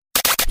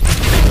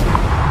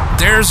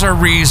There's a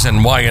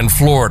reason why in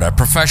Florida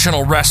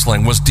professional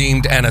wrestling was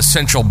deemed an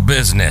essential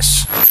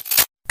business.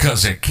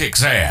 'Cause it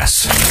kicks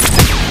ass.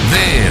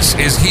 This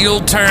is Heel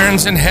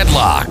Turns and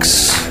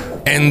Headlocks.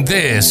 And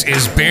this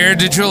is Bear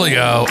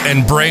DiGiulio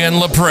and Brian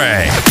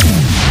LaPrey.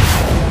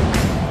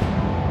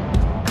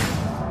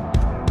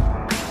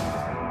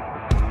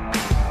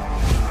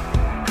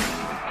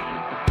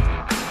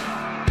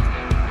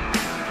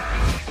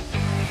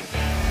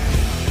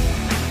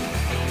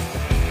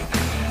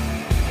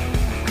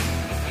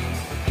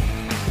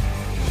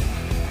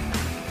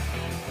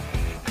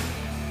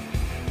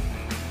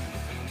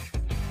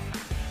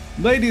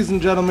 Ladies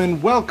and gentlemen,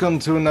 welcome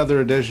to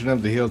another edition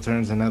of the Heel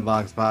Turns and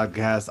Headlocks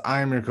podcast. I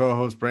am your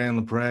co-host,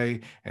 Brian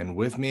LaPrey, and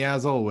with me,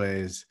 as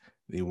always,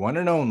 the one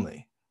and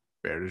only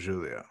Bear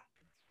DiGiulio.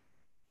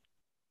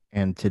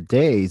 And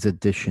today's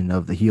edition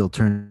of the Heel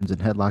Turns and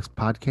Headlocks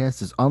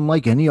podcast is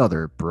unlike any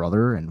other,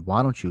 brother. And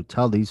why don't you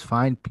tell these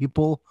fine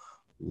people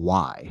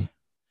why?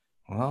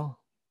 Well,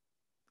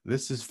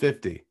 this is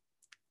 50,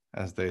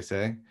 as they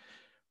say.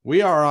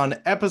 We are on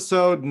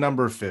episode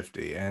number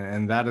 50,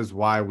 and that is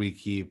why we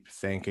keep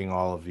thanking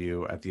all of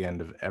you at the end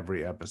of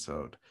every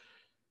episode.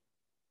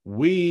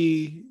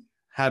 We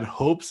had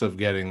hopes of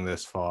getting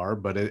this far,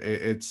 but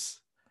it's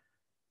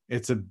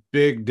a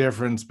big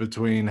difference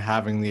between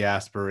having the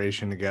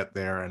aspiration to get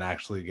there and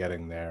actually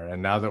getting there.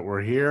 And now that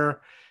we're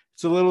here,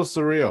 it's a little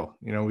surreal.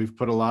 You know, we've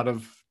put a lot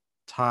of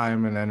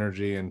time and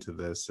energy into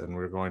this, and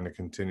we're going to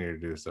continue to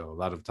do so. A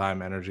lot of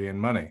time, energy,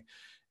 and money.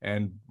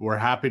 And we're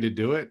happy to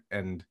do it.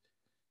 And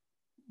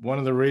one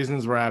of the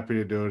reasons we're happy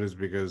to do it is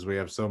because we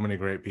have so many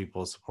great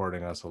people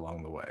supporting us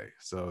along the way.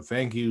 So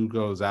thank you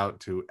goes out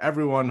to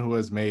everyone who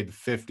has made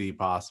 50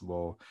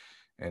 possible.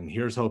 And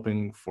here's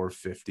hoping for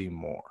 50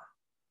 more.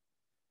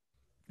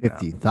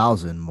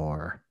 50,000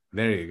 more.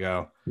 There you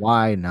go.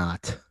 Why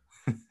not?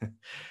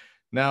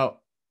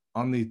 Now,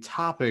 on the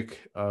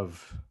topic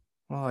of,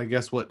 well, I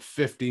guess what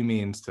 50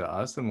 means to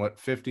us, and what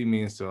 50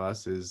 means to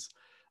us is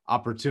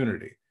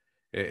opportunity.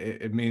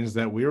 It means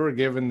that we were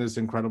given this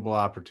incredible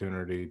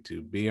opportunity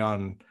to be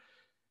on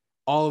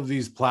all of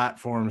these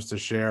platforms to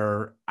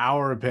share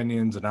our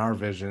opinions and our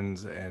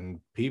visions, and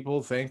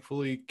people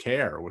thankfully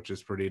care, which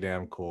is pretty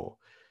damn cool.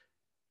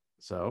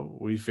 So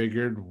we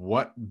figured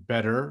what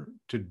better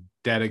to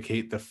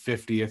dedicate the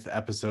 50th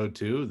episode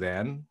to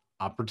than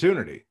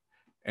opportunity.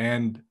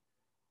 And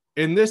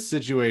in this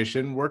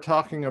situation, we're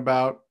talking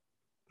about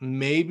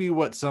maybe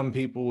what some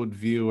people would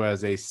view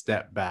as a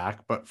step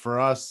back, but for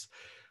us,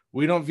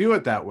 we don't view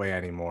it that way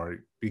anymore,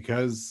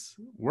 because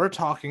we're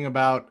talking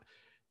about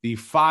the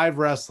 5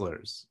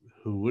 wrestlers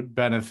who would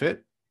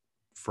benefit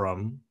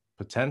from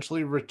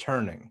potentially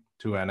returning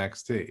to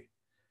NXT.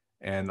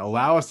 And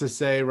allow us to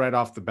say right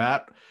off the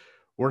bat,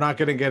 we're not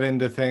going to get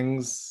into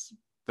things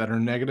that are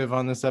negative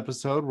on this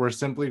episode. We're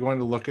simply going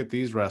to look at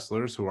these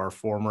wrestlers who are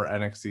former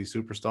NXT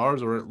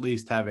superstars, or at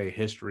least have a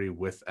history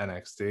with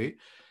NXT,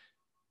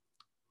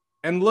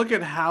 and look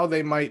at how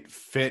they might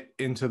fit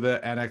into the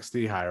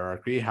NXT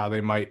hierarchy, how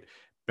they might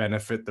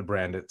benefit the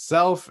brand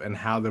itself, and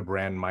how the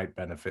brand might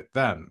benefit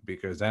them.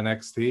 Because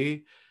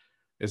NXT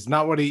is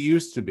not what it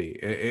used to be.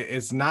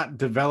 It's not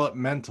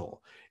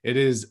developmental. It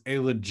is a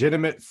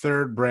legitimate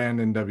third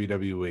brand in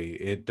WWE.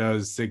 It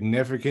does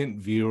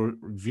significant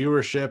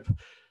viewership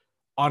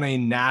on a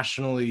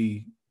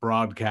nationally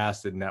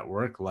broadcasted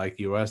network like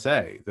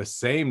USA. The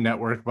same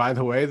network, by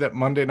the way, that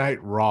Monday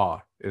Night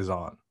Raw is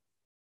on.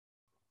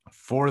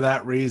 For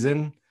that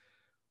reason,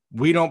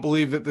 we don't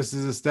believe that this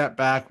is a step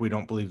back. We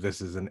don't believe this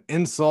is an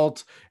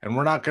insult, and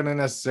we're not going to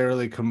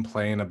necessarily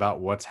complain about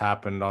what's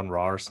happened on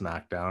Raw or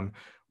SmackDown.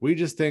 We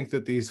just think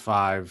that these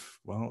 5,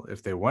 well,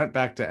 if they went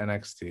back to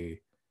NXT,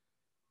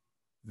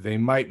 they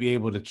might be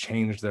able to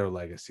change their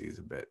legacies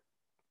a bit.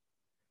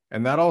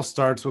 And that all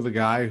starts with a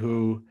guy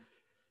who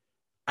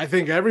I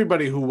think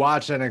everybody who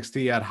watched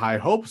NXT had high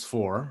hopes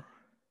for,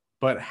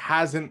 but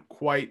hasn't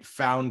quite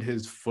found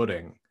his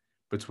footing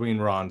between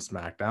Raw and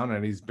SmackDown,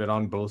 and he's been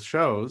on both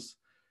shows.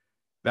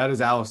 That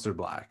is Aleister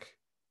Black.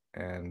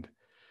 And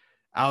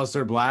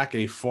Aleister Black,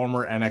 a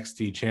former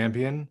NXT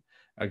champion,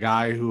 a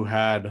guy who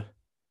had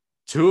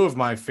 2 of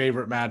my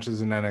favorite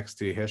matches in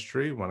NXT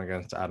history, one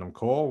against Adam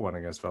Cole, one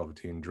against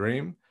Velveteen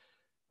Dream.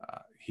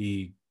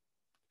 He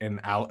and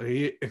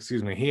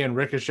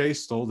Ricochet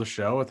stole the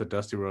show at the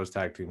Dusty Rhodes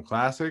Tag Team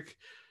Classic.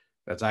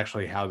 That's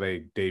actually how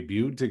they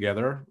debuted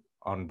together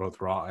on both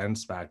Raw and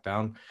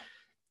SmackDown.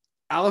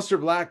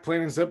 Aleister Black, plain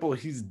and simple,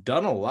 he's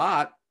done a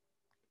lot,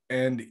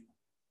 and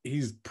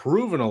he's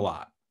proven a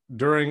lot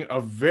during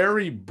a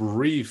very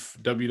brief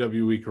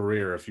WWE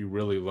career. If you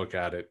really look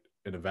at it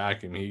in a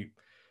vacuum, he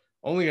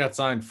only got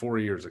signed 4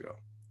 years ago.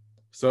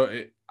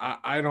 So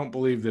I don't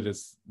believe that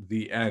it's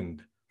the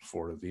end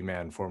for the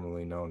man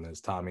formerly known as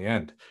Tommy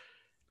End.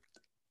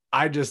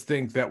 I just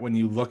think that when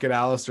you look at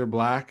Aleister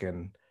Black,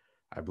 and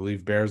I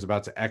believe Bear's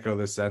about to echo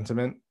this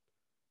sentiment,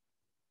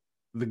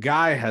 the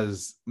guy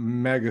has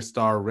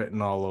megastar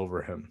written all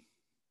over him.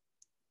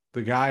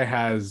 The guy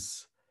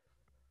has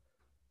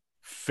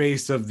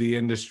face of the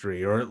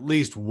industry, or at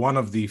least one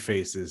of the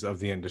faces of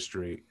the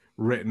industry,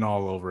 written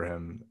all over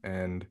him.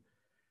 And,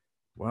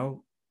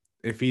 well,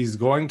 if he's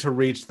going to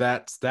reach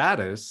that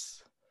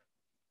status,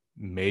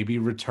 maybe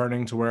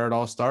returning to where it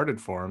all started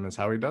for him is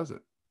how he does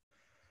it.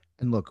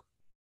 And look,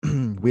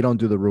 we don't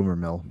do the rumor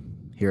mill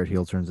here at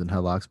Heel Turns and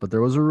Headlocks, but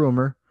there was a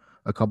rumor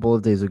a couple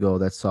of days ago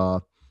that saw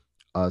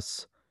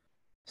us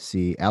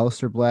see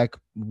Aleister Black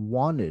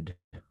wanted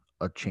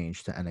a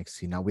change to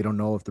NXT. Now, we don't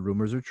know if the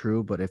rumors are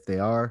true, but if they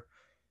are,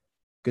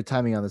 good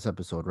timing on this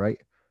episode, right?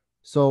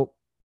 So,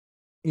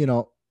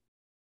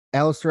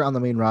 Aleister on the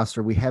main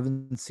roster, we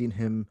haven't seen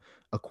him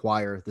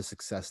acquire the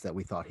success that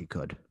we thought he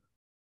could.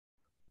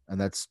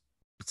 And it's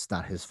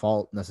not his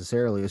fault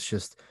necessarily. It's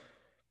just,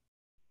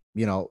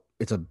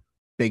 it's a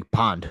big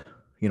pond.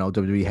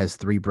 WWE has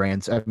 3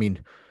 brands. I mean,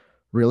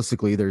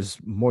 realistically, there's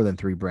more than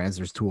 3 brands.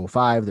 There's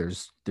 205.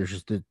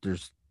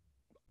 There's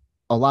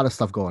a lot of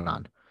stuff going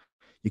on.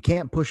 You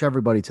can't push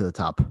everybody to the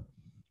top.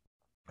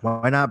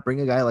 Why not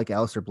bring a guy like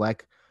Aleister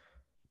Black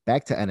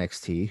back to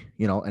NXT?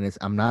 And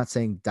I'm not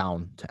saying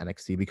down to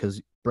NXT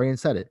because Brian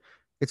said it.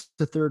 It's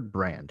the 3rd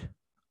brand.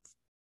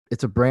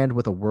 It's a brand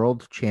with a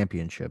world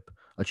championship,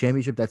 a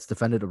championship that's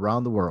defended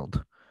around the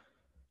world.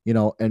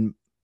 And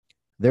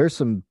there's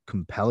some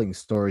compelling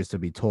stories to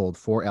be told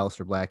for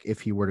Aleister Black if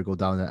he were to go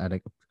down to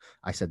NXT.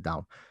 I said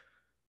down.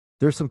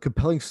 There's some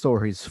compelling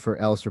stories for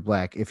Aleister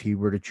Black if he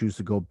were to choose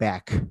to go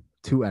back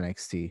to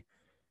NXT.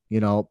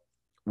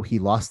 He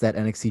lost that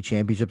NXT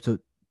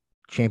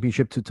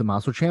championship to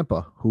Tommaso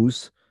Ciampa,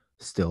 who's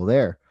still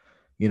there.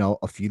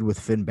 A feud with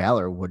Finn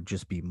Balor would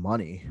just be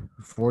money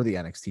for the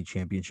NXT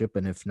championship.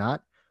 And if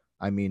not,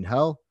 I mean,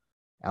 hell,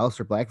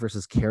 Aleister Black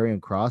versus Karrion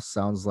Kross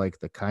sounds like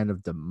the kind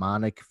of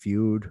demonic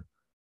feud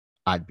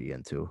I'd be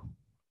into.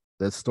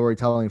 The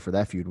storytelling for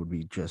that feud would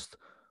be just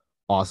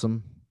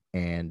awesome.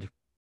 And,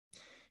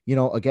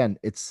 again,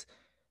 it's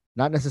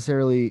not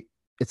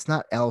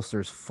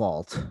Aleister's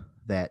fault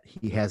that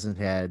he hasn't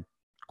had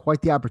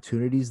quite the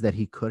opportunities that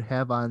he could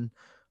have on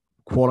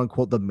quote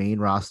unquote the main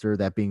roster,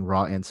 that being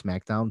Raw and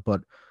SmackDown.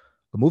 But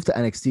a move to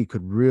NXT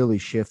could really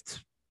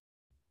shift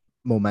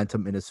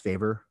momentum in his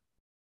favor.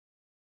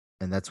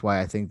 And that's why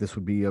I think this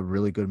would be a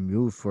really good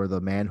move for the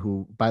man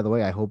who, by the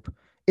way, I hope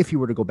if he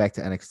were to go back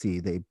to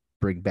NXT, they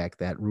bring back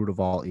that Root of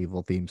All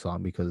Evil theme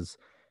song, because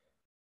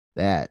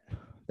that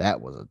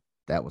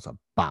was a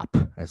bop,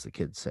 as the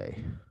kids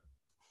say.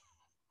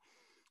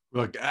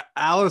 Look,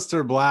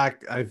 Aleister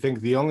Black, I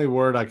think the only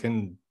word I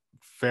can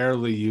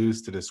fairly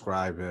use to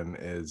describe him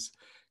is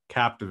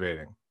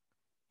captivating.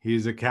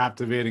 He's a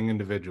captivating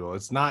individual.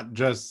 It's not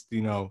just,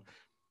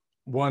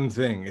 one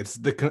thing. It's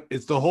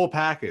the whole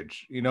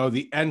package.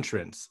 The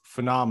entrance,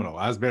 phenomenal.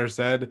 As Bear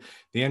said,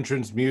 the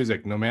entrance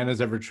music, no man is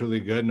ever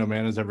truly good, no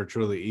man is ever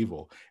truly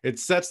evil. It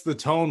sets the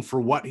tone for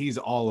what he's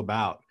all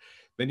about.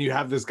 Then you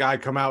have this guy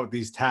come out with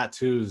these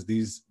tattoos,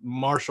 these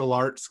martial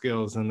arts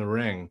skills in the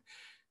ring,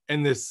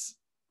 and this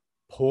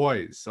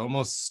poise,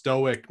 almost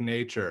stoic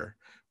nature,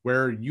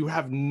 where you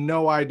have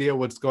no idea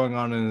what's going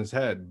on in his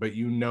head, but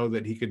you know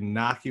that he could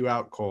knock you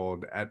out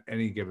cold at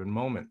any given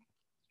moment.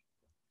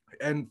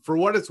 And for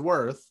what it's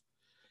worth,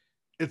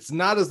 it's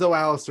not as though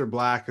Aleister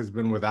Black has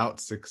been without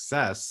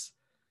success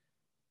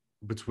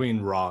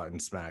between Raw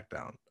and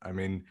SmackDown. I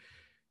mean,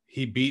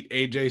 he beat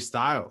AJ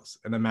Styles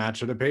in a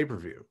match at a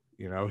pay-per-view.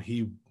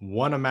 He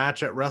won a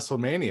match at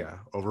WrestleMania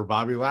over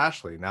Bobby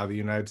Lashley, now the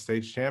United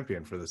States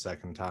champion for the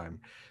 2nd time.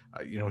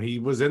 He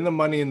was in the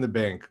Money in the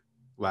Bank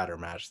ladder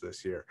match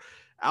this year.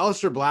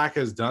 Aleister Black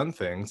has done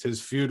things.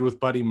 His feud with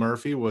Buddy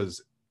Murphy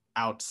was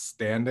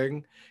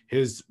outstanding.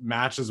 His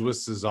matches with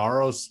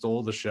Cesaro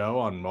stole the show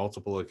on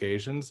multiple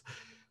occasions.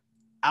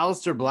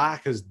 Aleister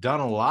Black has done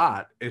a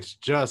lot. It's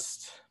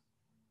just,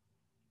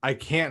 I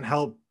can't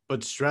help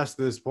but stress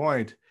this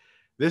point.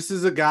 This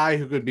is a guy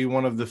who could be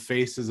one of the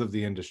faces of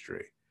the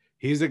industry.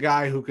 He's a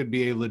guy who could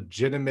be a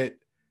legitimate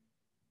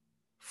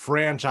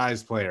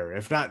franchise player,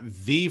 if not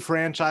the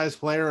franchise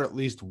player, at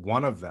least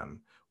one of them.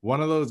 One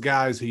of those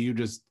guys who you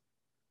just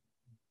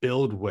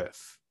build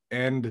with.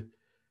 And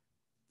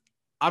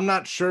I'm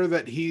not sure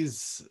that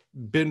he's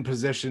been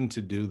positioned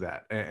to do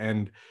that.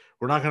 And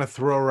we're not going to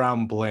throw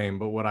around blame,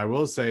 but what I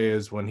will say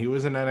is when he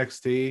was in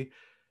NXT,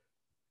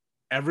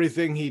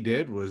 everything he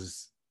did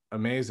was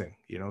amazing.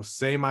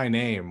 Say My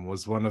Name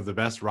was one of the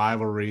best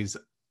rivalries,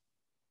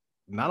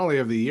 not only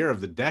of the year,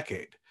 of the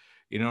decade.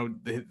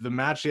 The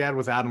match he had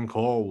with Adam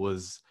Cole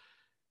was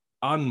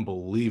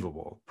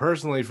unbelievable.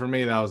 Personally, for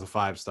me, that was a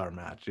 5-star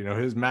match.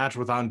 His match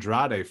with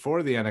Andrade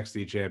for the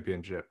NXT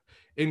championship,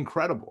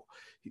 incredible.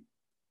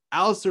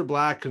 Aleister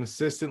Black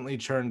consistently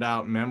churned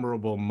out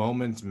memorable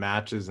moments,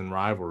 matches, and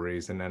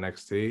rivalries in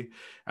NXT.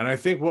 And I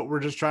think what we're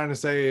just trying to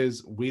say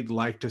is we'd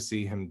like to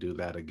see him do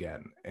that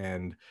again.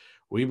 And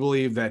we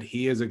believe that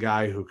he is a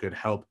guy who could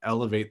help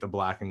elevate the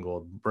Black and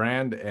Gold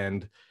brand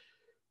and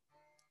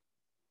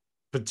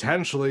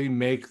potentially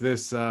make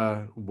this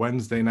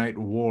Wednesday Night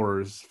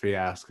Wars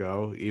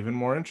fiasco even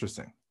more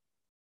interesting.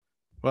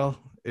 Well,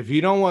 if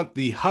you don't want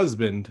the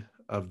husband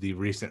of the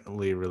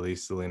recently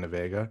released Zelina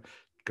Vega,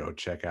 go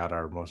check out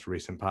our most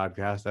recent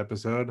podcast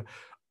episode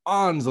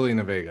on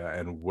Zelina Vega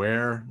and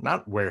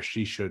not where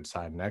she should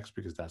sign next,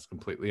 because that's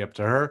completely up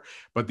to her,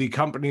 but the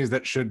companies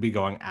that should be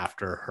going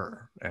after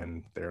her.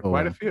 And there are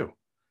quite a few.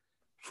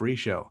 Free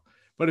show.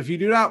 But if you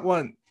do not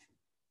want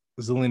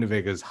Zelina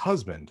Vega's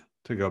husband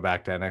to go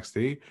back to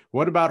NXT,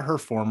 what about her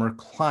former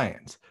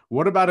client?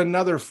 What about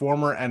another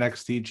former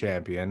NXT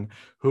champion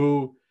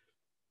who,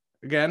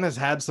 again, has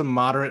had some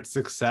moderate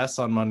success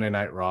on Monday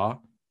Night Raw,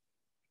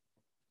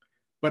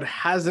 but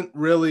hasn't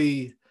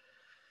really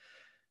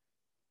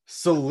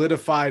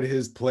solidified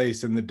his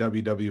place in the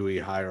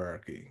WWE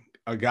hierarchy?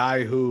 A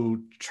guy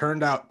who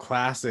churned out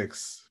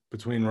classics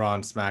between Raw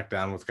and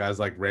SmackDown with guys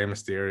like Rey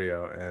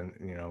Mysterio and,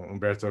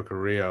 Humberto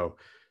Carrillo.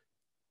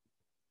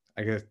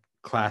 I guess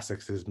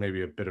classics is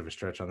maybe a bit of a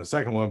stretch on the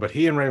second one, but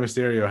he and Rey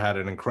Mysterio had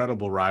an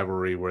incredible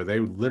rivalry where they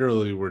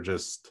literally were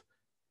just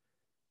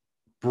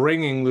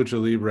bringing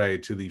Lucha Libre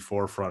to the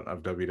forefront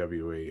of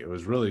WWE. It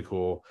was really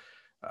cool.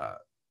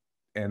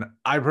 And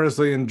I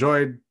personally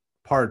enjoyed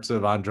parts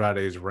of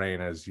Andrade's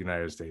reign as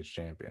United States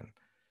champion.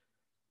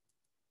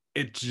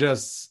 It's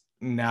just,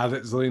 now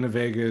that Zelina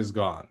Vega is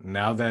gone,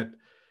 now that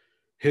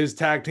his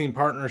tag team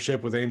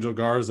partnership with Angel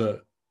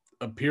Garza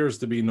appears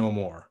to be no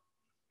more,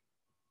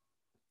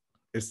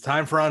 it's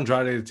time for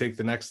Andrade to take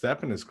the next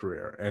step in his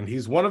career. And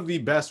he's one of the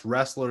best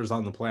wrestlers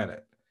on the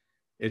planet.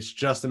 It's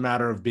just a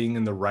matter of being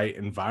in the right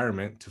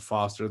environment to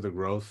foster the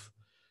growth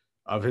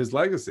of his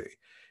legacy.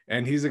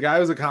 And he's a guy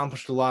who's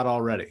accomplished a lot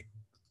already.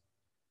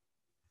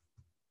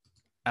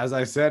 As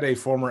I said, a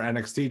former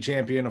NXT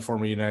champion, a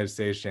former United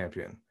States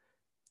champion.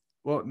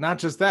 Well, not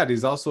just that,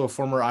 he's also a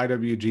former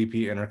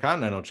IWGP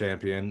Intercontinental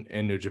Champion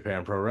in New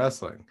Japan Pro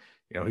Wrestling.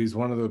 He's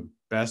one of the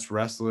best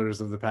wrestlers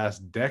of the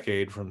past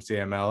decade from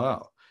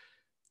CMLL.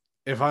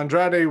 If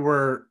Andrade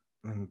were,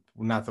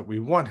 not that we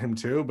want him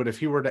to, but if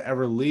he were to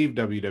ever leave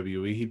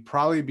WWE, he'd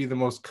probably be the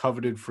most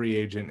coveted free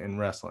agent in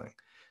wrestling.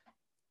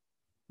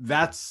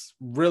 That's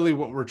really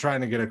what we're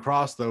trying to get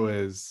across, though,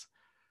 is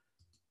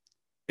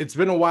it's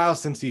been a while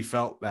since he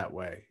felt that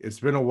way. It's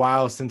been a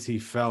while since he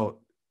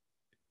felt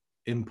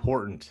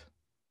important.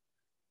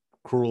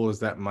 Cruel as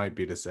that might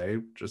be to say,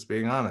 just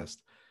being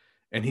honest.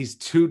 And he's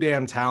too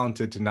damn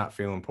talented to not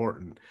feel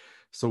important.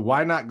 So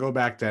why not go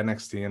back to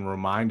NXT and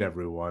remind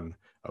everyone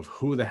of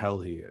who the hell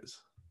he is?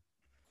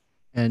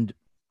 And,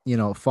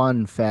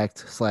 fun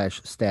fact /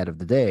 stat of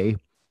the day,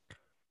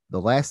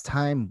 the last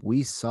time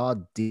we saw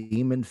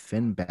Demon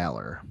Finn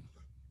Balor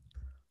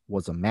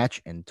was a match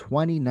in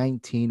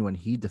 2019 when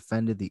he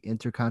defended the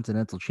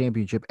Intercontinental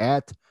Championship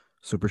at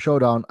Super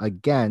Showdown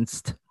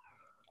against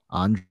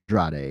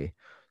Andrade.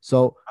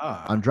 So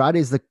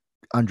Andrade's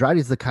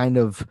the kind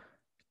of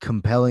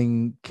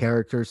compelling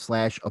character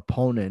 /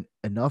 opponent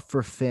enough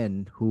for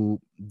Finn, who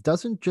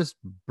doesn't just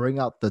bring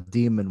out the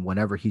demon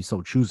whenever he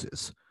so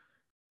chooses.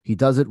 He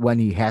does it when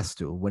he has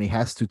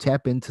to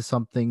tap into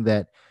something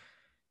that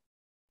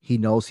he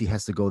knows he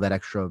has to go that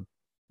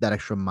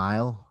extra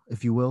mile,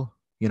 if you will.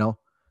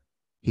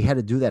 He had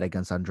to do that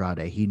against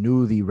Andrade. He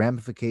knew the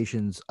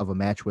ramifications of a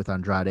match with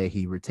Andrade.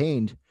 He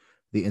retained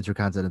the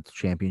Intercontinental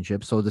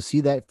Championship. So to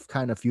see that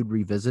kind of feud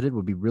revisited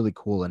would be really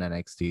cool in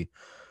NXT.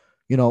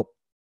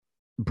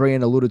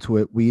 Brian alluded to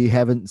it. We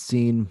haven't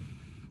seen,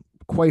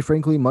 quite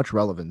frankly, much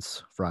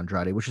relevance for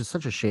Andrade, which is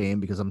such a shame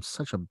because I'm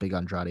such a big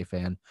Andrade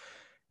fan.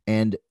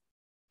 And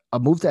a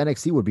move to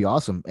NXT would be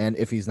awesome. And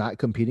if he's not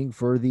competing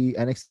for the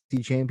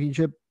NXT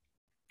Championship,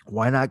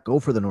 why not go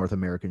for the North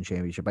American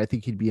Championship? I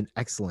think he'd be an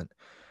excellent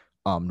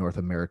North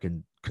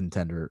American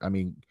contender. I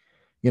mean,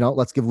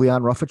 let's give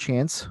Leon Ruff a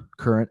chance,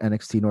 current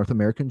NXT North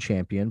American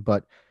champion,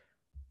 but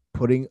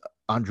putting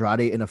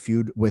Andrade in a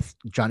feud with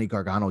Johnny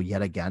Gargano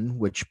yet again,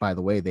 which, by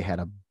the way, they had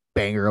a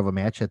banger of a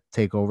match at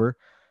TakeOver,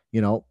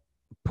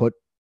 put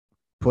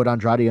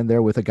Andrade in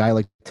there with a guy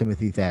like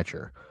Timothy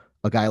Thatcher,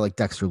 a guy like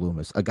Dexter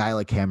Lumis, a guy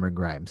like Cameron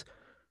Grimes.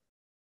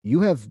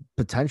 You have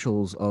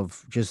potentials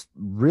of just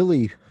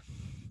really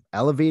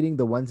elevating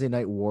the Wednesday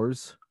Night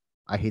Wars.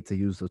 I hate to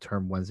use the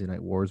term Wednesday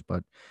Night Wars,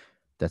 but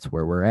that's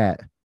where we're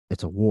at.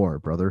 It's a war,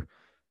 brother.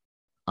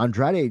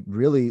 Andrade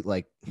really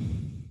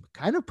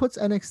kind of puts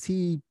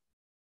NXT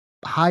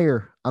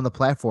higher on the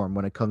platform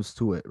when it comes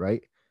to it,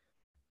 right?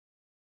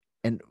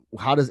 And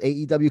how does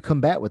AEW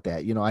combat with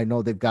that? I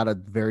know they've got a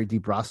very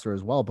deep roster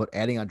as well, but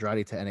adding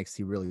Andrade to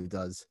NXT really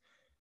does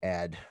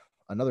add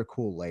another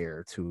cool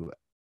layer to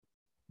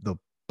the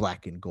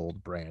black and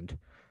gold brand.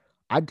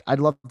 I'd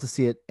love to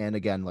see it. And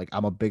again,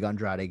 I'm a big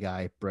Andrade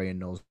guy. Brian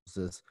knows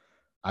this.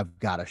 I've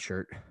got a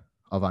shirt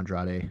of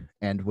Andrade.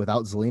 And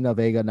without Zelina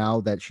Vega,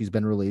 now that she's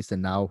been released,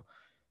 and now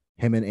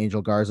him and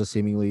Angel Garza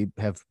seemingly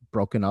have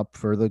broken up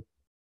for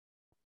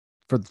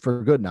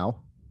good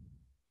now,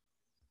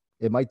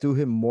 it might do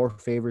him more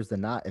favors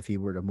than not if he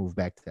were to move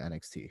back to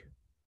NXT.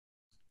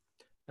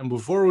 And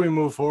before we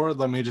move forward,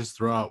 let me just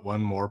throw out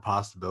one more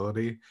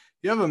possibility.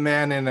 You have a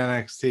man in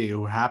NXT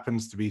who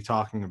happens to be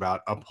talking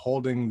about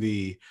upholding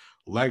the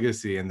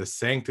legacy and the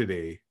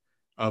sanctity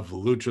of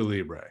Lucha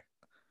Libre.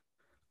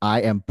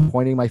 I am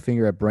pointing my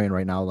finger at Brain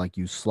right now like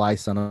you sly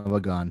son of a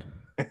gun.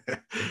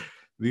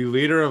 the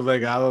leader of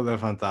Legado del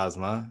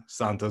Fantasma,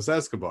 Santos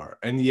Escobar.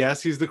 And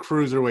yes, he's the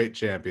cruiserweight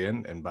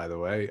champion. And by the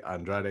way,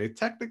 Andrade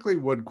technically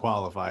would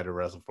qualify to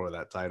wrestle for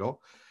that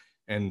title.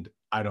 And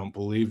I don't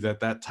believe that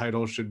that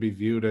title should be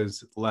viewed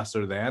as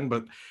lesser than,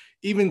 but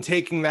even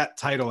taking that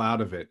title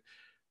out of it,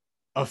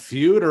 a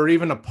feud or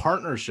even a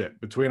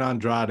partnership between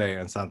Andrade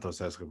and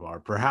Santos Escobar,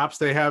 perhaps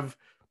they have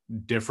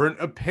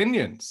different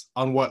opinions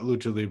on what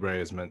Lucha Libre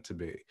is meant to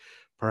be.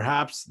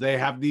 Perhaps they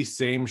have the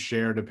same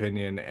shared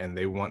opinion and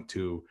they want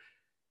to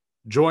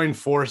join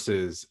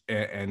forces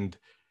and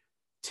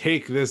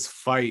take this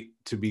fight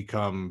to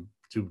become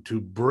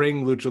to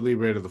bring Lucha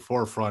Libre to the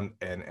forefront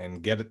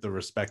and get it the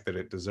respect that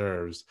it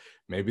deserves.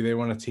 Maybe they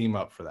want to team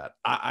up for that.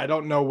 I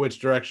don't know which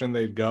direction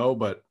they'd go,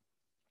 but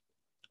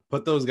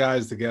put those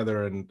guys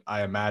together and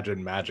I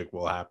imagine magic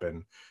will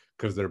happen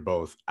because they're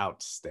both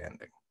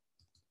outstanding.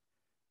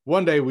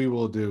 One day we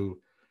will do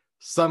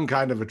some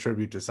kind of a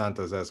tribute to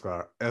Santos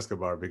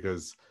Escobar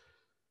because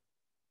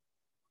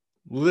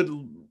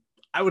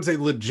I would say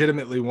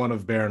legitimately one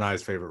of Bear and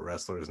I's favorite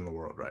wrestlers in the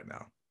world right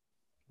now.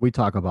 We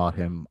talk about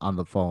him on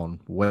the phone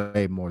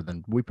way more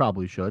than we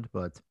probably should,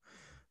 but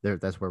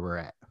that's where we're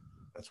at.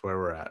 That's where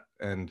we're at.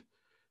 And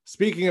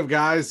speaking of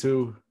guys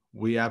who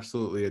we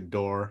absolutely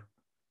adore,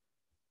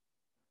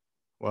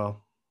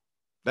 well,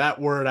 that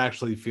word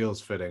actually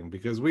feels fitting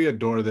because we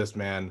adore this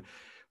man.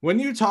 When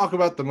you talk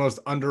about the most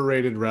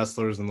underrated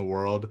wrestlers in the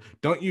world,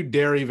 don't you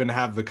dare even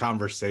have the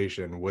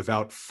conversation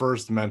without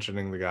first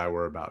mentioning the guy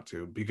we're about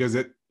to, because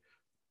it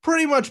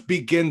pretty much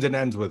begins and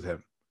ends with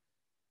him.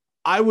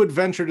 I would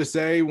venture to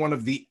say one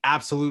of the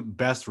absolute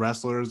best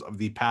wrestlers of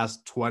the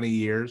past 20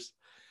 years,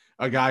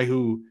 a guy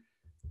who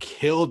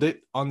killed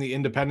it on the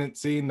independent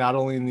scene, not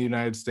only in the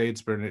United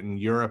States, but in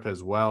Europe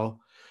as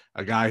well.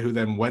 A guy who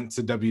then went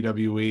to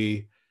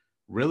WWE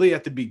really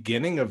at the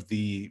beginning of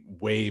the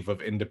wave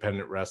of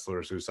independent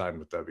wrestlers who signed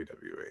with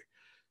WWE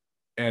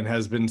and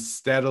has been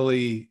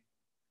steadily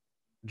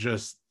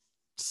just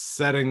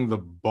setting the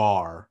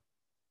bar,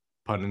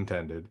 pun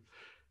intended,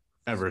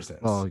 ever since.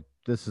 Oh,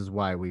 this is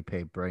why we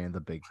pay Brian the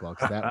big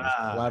bucks. That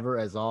was clever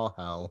as all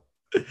hell.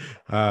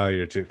 Oh,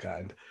 you're too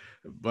kind.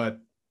 But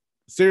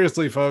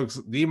seriously,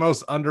 folks, the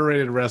most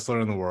underrated wrestler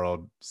in the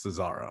world,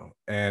 Cesaro.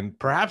 And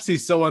perhaps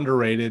he's so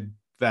underrated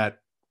that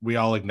we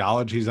all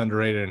acknowledge he's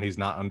underrated and he's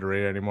not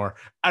underrated anymore.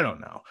 I don't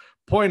know.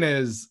 Point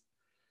is,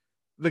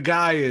 the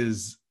guy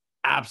is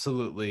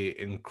absolutely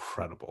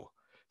incredible.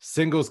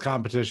 Singles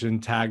competition,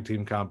 tag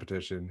team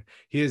competition.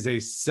 He is a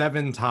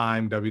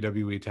 7-time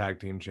WWE tag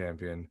team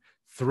champion,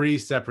 3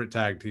 separate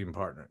tag team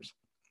partners.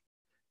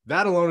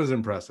 That alone is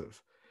impressive.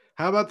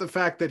 How about the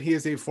fact that he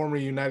is a former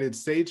United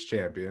States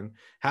champion,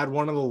 had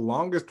one of the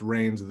longest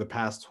reigns of the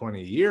past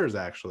 20 years,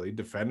 actually,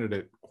 defended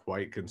it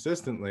quite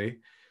consistently,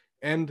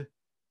 and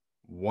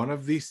one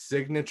of the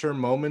signature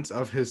moments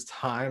of his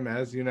time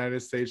as United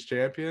States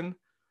champion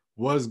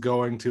was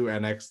going to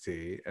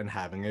NXT and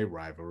having a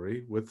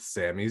rivalry with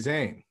Sami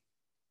Zayn.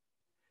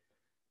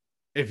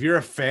 If you're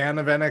a fan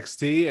of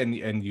NXT and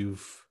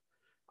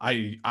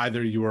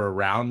either you were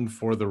around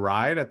for the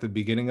ride at the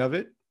beginning of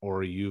it,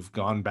 or you've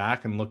gone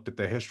back and looked at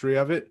the history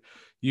of it,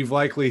 you've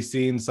likely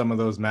seen some of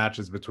those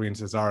matches between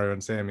Cesaro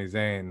and Sami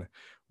Zayn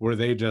where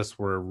they just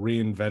were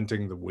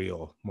reinventing the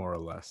wheel, more or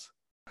less.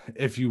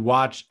 If you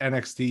watch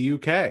NXT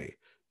UK,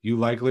 you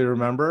likely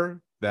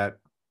remember that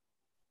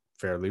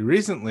fairly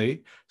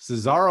recently,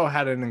 Cesaro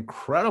had an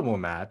incredible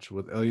match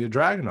with Ilya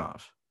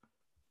Dragunov,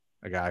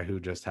 a guy who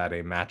just had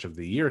a match of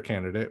the year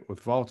candidate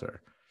with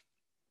Walter.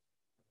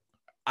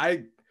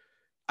 I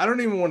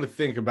don't even want to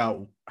think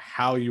about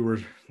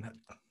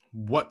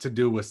what to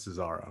do with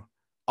Cesaro.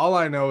 All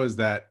I know is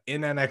that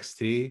in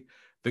NXT,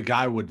 the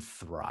guy would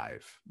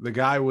thrive. The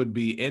guy would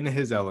be in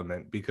his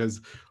element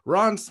because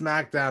Raw and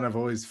SmackDown have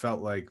always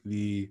felt like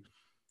the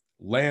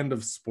land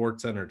of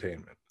sports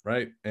entertainment,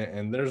 right?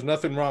 And there's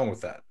nothing wrong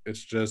with that.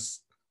 It's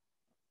just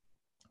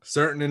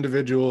certain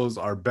individuals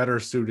are better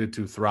suited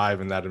to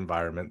thrive in that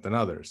environment than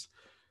others.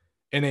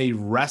 In a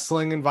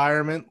wrestling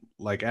environment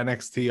like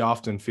NXT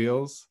often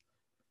feels,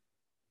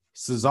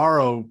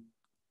 Cesaro,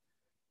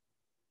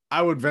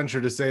 I would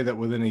venture to say that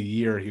within a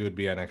year, he would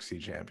be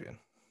NXT champion.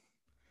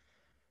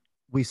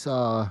 We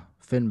saw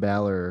Finn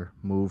Balor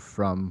move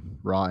from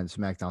Raw and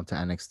SmackDown to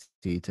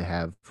NXT to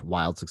have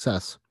wild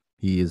success.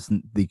 He is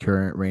the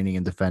current reigning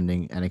and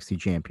defending NXT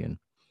champion.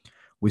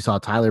 We saw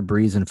Tyler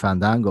Breeze and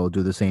Fandango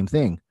do the same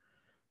thing.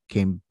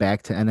 Came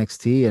back to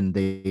NXT and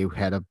they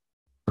had a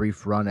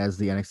brief run as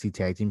the NXT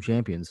tag team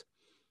champions.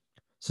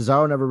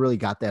 Cesaro never really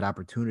got that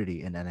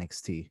opportunity in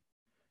NXT.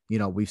 You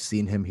know, we've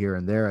seen him here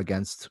and there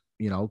against,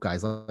 you know,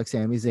 guys like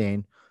Sami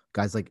Zayn,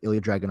 guys like Ilya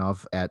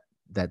Dragunov at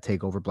that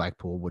TakeOver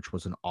Blackpool, which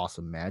was an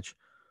awesome match.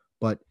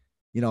 But,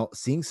 you know,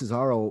 seeing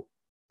Cesaro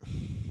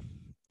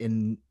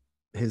in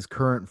his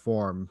current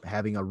form,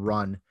 having a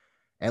run,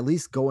 at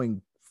least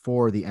going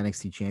for the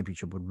NXT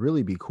championship would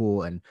really be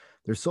cool. And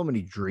there's so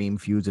many dream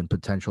feuds and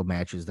potential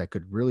matches that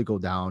could really go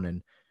down.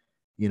 And,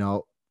 you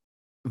know,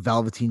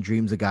 Velveteen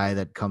Dream's a guy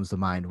that comes to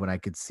mind when I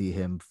could see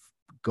him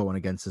going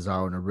against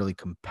Cesaro in a really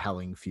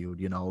compelling feud.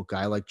 You know, a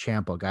guy like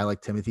Ciampa, a guy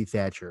like Timothy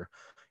Thatcher,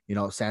 you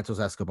know, Santos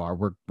Escobar.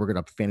 We're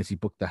gonna fantasy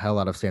book the hell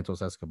out of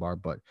Santos Escobar,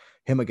 but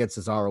him against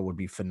Cesaro would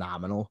be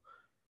phenomenal.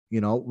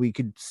 You know, we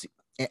could see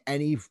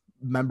any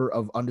member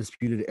of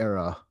Undisputed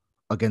Era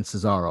against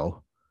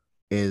Cesaro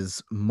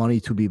is money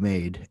to be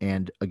made.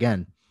 And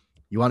again,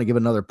 you want to give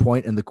another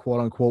point in the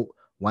quote unquote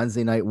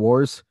Wednesday Night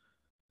Wars?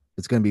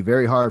 It's going to be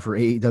very hard for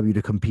AEW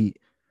to compete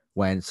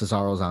when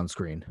Cesaro's on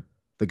screen.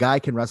 The guy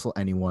can wrestle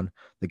anyone.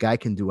 The guy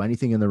can do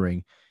anything in the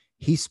ring.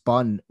 He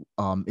spun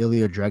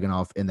Ilya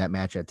Dragunov in that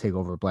match at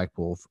TakeOver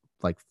Blackpool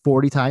like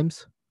 40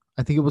 times.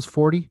 I think it was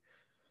 40.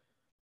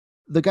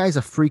 The guy's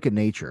a freak of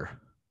nature.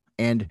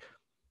 And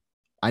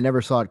I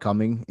never saw it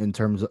coming in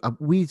terms of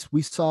we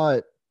saw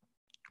it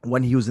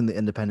when he was in the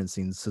independent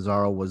scene.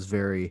 Cesaro was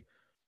very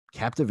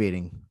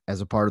captivating as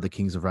a part of the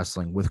Kings of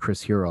Wrestling with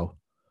Chris Hero.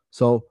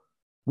 So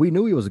we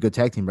knew he was a good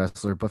tag team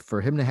wrestler, but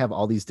for him to have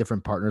all these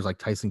different partners like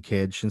Tyson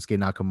Kidd, Shinsuke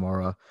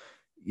Nakamura,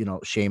 you know,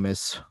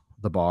 Sheamus,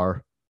 The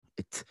Bar,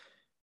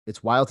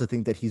 it's wild to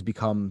think that he's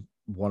become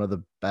one of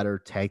the better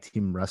tag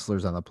team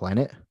wrestlers on the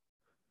planet.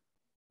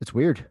 It's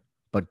weird,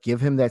 but give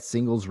him that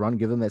singles run,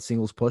 give him that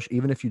singles push.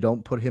 Even if you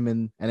don't put him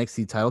in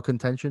NXT title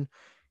contention,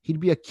 he'd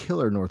be a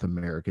killer North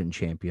American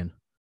champion.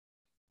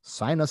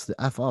 Sign us the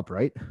F up,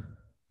 right?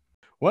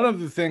 One of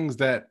the things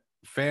that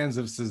fans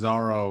of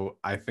Cesaro,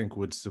 I think,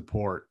 would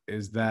support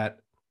is that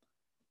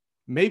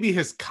maybe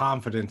his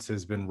confidence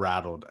has been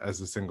rattled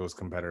as a singles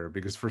competitor,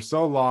 because for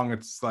so long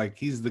it's like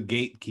he's the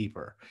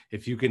gatekeeper.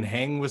 If you can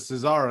hang with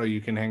Cesaro, you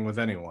can hang with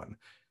anyone.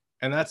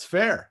 And that's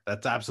fair.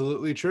 That's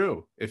absolutely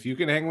true. If you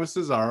can hang with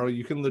Cesaro,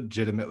 you can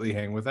legitimately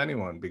hang with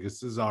anyone,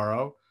 because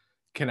Cesaro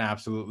can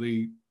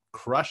absolutely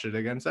crush it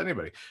against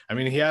anybody. I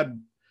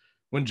mean,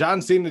 when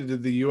John Cena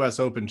did the US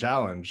Open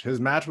Challenge, his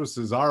match with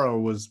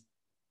Cesaro was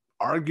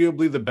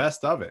arguably the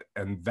best of it.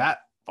 And that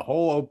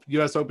whole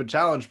US Open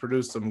Challenge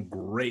produced some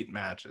great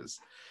matches.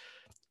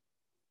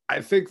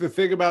 I think the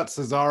thing about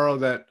Cesaro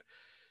that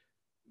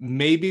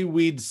maybe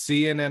we'd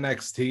see in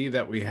NXT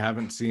that we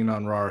haven't seen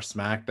on Raw or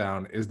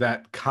SmackDown is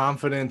that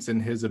confidence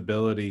in his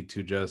ability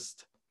to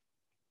just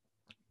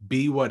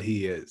be what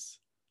he is.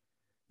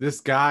 This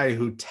guy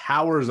who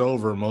towers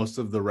over most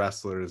of the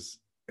wrestlers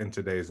in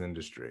today's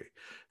industry.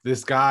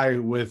 This guy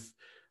with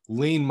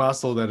lean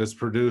muscle that has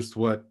produced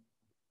what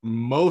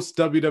most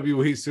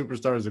WWE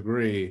superstars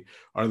agree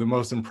are the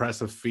most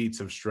impressive feats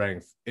of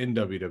strength in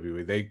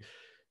WWE.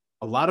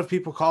 A lot of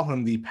people call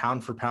him the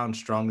pound for pound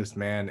strongest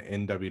man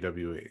in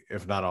WWE,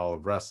 if not all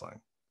of wrestling.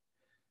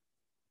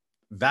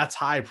 That's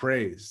high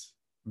praise,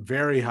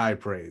 very high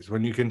praise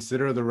when you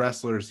consider the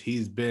wrestlers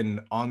he's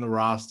been on the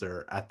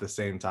roster at the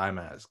same time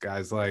as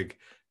guys like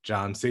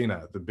John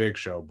Cena, The Big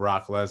Show,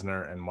 Brock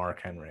Lesnar, and Mark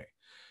Henry.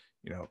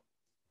 You know,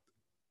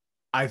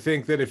 I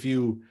think that if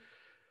you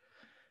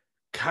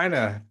kind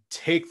of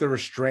take the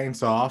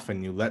restraints off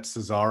and you let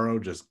Cesaro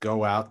just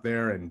go out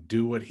there and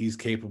do what he's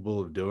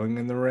capable of doing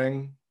in the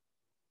ring,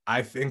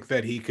 I think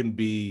that he can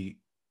be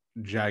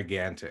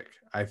gigantic.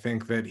 I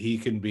think that he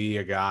can be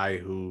a guy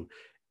who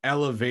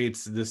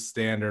elevates the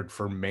standard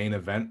for main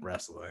event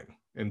wrestling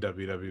in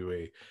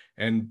WWE.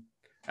 And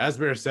as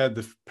Bear said,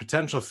 the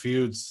potential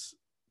feuds,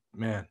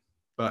 man,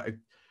 but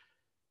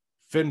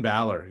Finn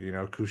Balor, you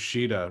know,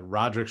 Kushida,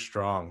 Roderick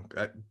Strong,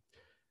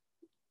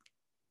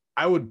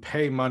 I would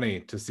pay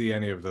money to see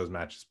any of those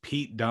matches.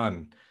 Pete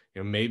Dunne,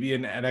 you know, maybe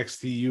an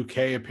NXT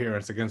UK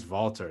appearance against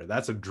Walter.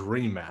 That's a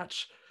dream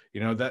match. You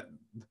know, that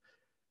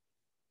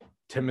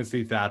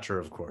Timothy Thatcher,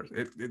 of course.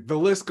 The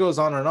list goes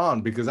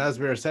on, because as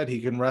Bear said,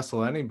 he can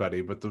wrestle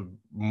anybody. But the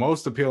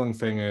most appealing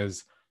thing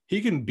is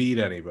he can beat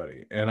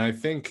anybody. And I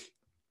think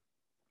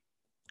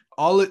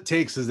all it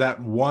takes is that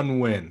one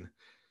win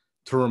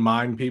to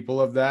remind people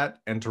of that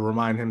and to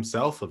remind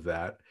himself of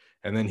that.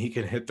 And then he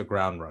can hit the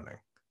ground running,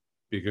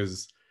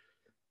 because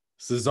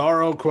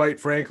Cesaro, quite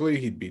frankly,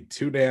 he'd be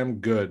too damn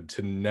good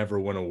to never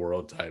win a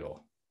world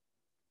title.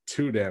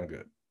 Too damn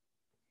good.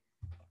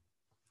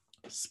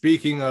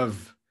 Speaking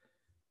of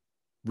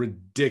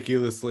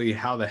ridiculously,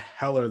 how the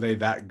hell are they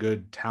that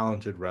good,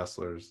 talented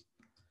wrestlers?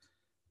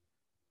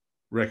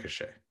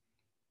 Ricochet.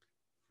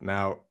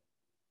 Now,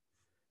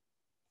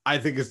 I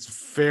think it's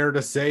fair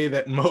to say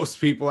that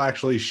most people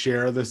actually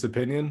share this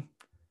opinion.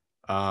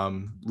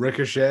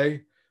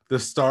 Ricochet, the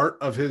start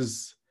of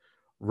his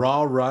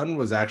Raw run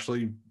was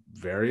actually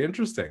very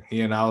interesting.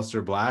 He and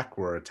Aleister Black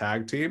were a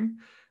tag team,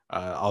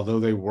 although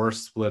they were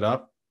split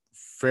up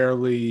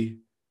fairly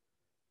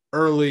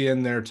early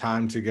in their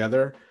time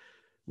together.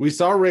 We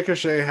saw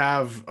Ricochet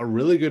have a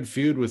really good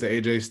feud with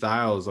AJ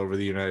Styles over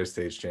the United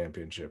States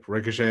Championship.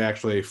 Ricochet,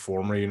 actually a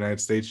former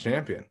United States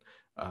champion,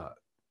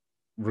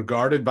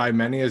 regarded by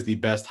many as the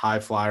best high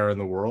flyer in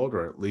the world,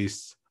 or at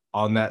least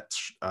on that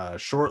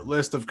short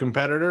list of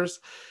competitors.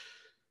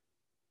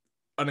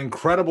 An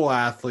incredible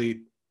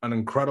athlete, an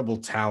incredible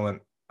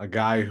talent, a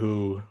guy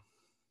who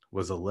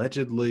was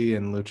allegedly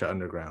in Lucha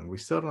Underground. We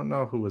still don't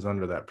know who was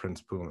under that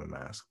Prince Puma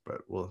mask,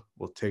 but we'll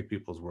take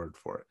people's word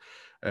for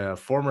it.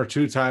 Former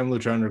two-time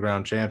Lucha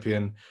Underground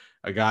champion,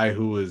 a guy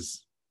who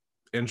was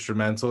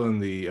instrumental in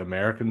the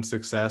American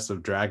success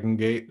of Dragon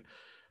Gate.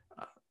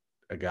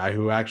 A guy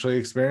who actually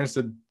experienced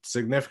a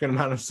significant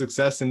amount of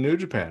success in New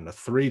Japan, a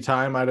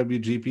 3-time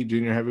IWGP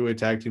Junior Heavyweight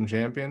Tag Team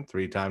Champion,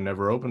 3-time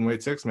Never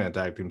Openweight 6-man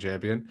Tag Team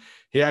Champion.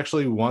 He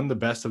actually won the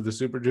Best of the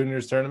Super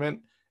Juniors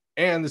tournament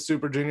and the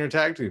Super Junior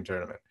Tag Team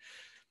tournament.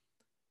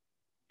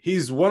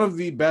 He's one of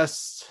the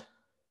best,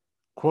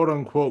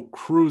 quote-unquote,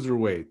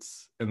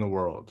 cruiserweights in the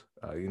world.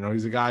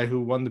 He's a guy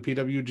who won the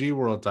PWG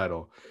World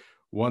title,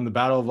 won the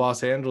Battle of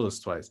Los Angeles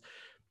twice.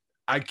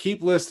 I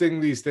keep listing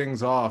these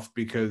things off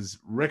because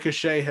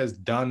Ricochet has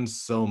done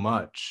so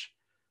much,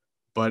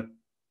 but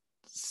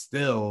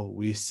still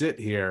we sit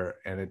here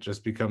and it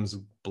just becomes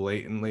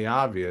blatantly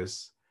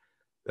obvious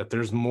that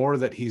there's more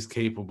that he's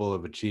capable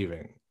of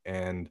achieving.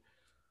 And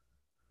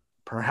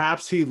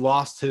perhaps he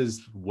lost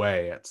his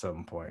way at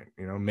some point.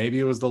 Maybe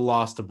it was the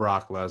loss to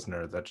Brock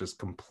Lesnar that just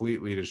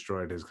completely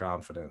destroyed his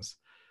confidence.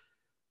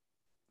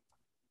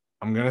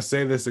 I'm going to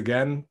say this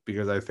again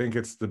because I think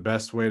it's the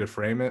best way to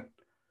frame it.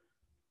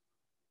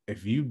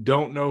 If you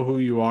don't know who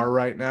you are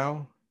right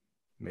now,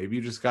 maybe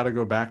you just got to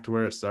go back to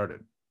where it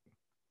started.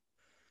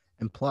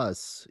 And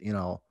plus,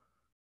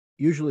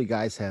 usually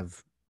guys have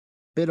a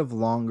bit of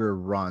longer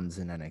runs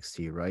in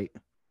NXT, right?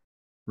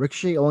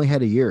 Ricochet only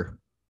had a year.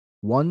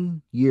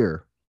 1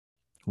 year.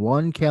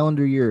 1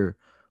 calendar year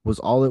was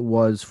all it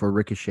was for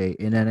Ricochet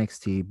in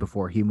NXT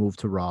before he moved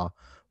to Raw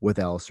with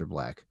Aleister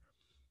Black.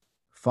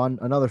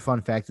 Another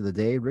fun fact of the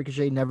day,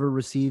 Ricochet never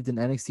received an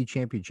NXT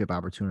championship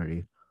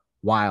opportunity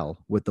while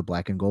with the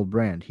Black and Gold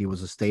brand. He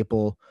was a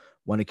staple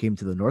when it came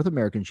to the North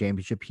American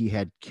Championship. He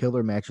had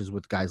killer matches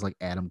with guys like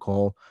Adam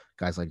Cole,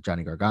 guys like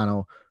Johnny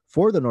Gargano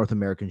for the North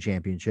American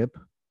Championship,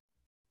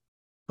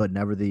 but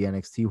never the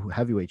NXT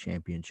Heavyweight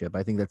Championship.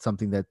 I think that's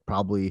something that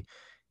probably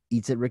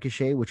eats at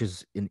Ricochet, which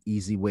is an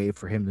easy way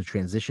for him to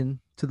transition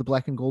to the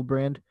Black and Gold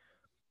brand.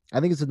 I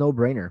think it's a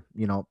no-brainer.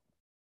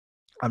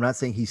 I'm not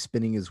saying he's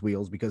spinning his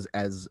wheels because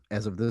as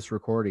of this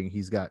recording,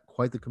 he's got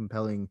quite the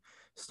compelling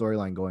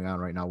storyline going on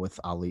right now with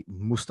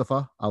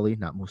Mustafa Ali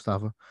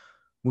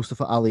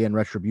and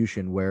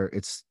Retribution, where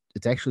it's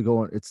actually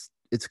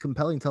it's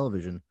compelling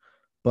television,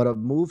 but a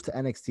move to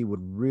NXT would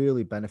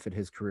really benefit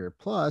his career.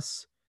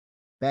 Plus,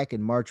 back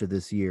in March of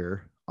this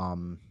year,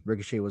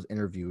 Ricochet was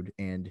interviewed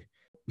and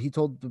he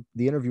told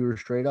the interviewer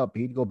straight up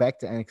he'd go back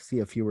to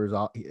NXT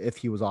if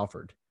he was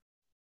offered.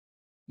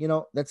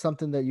 That's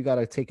something that you got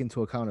to take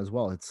into account as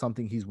well. It's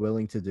something he's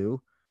willing to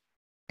do,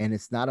 and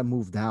it's not a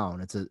move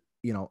down. It's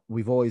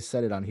we've always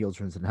said it on Heel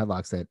Turns and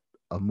Headlocks that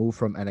a move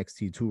from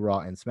NXT to Raw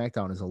and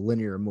SmackDown is a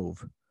linear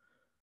move.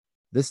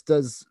 This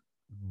does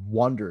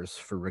wonders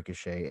for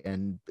Ricochet,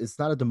 and it's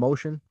not a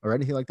demotion or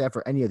anything like that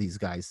for any of these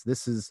guys.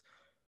 This is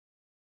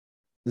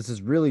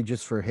really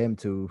just for him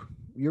to,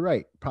 you're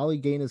right, probably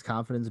gain his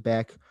confidence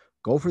back,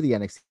 go for the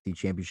NXT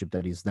championship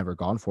that he's never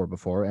gone for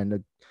before.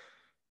 And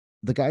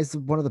the guy's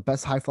one of the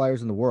best high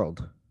flyers in the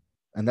world.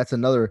 And that's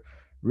another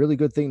really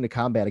good thing to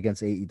combat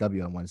against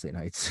AEW on Wednesday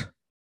nights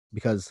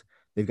because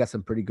they've got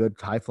some pretty good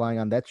high flying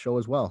on that show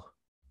as well.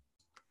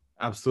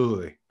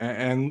 Absolutely.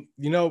 And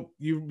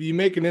you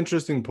make an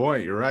interesting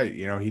point. You're right.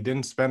 He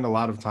didn't spend a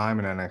lot of time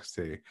in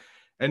NXT.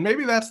 And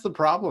maybe that's the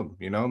problem.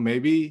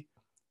 Maybe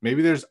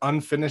there's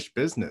unfinished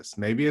business.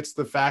 Maybe it's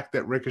the fact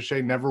that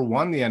Ricochet never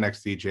won the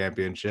NXT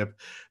championship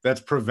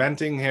that's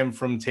preventing him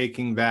from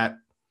taking that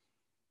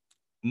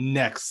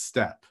next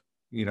step.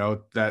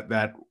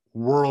 That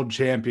world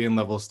champion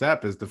level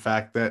step is the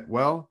fact that,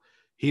 well,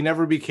 he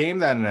never became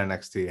that in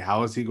NXT.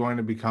 How is he going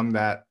to become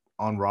that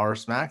on Raw or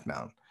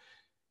SmackDown?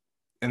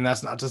 And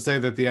that's not to say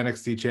that the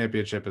NXT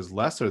championship is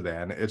lesser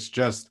than. It's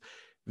just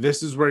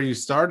this is where you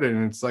started,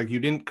 and it's like you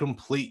didn't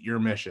complete your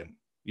mission.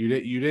 You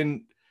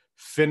didn't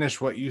finish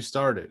what you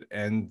started,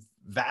 and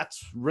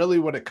that's really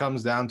what it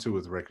comes down to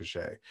with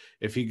Ricochet.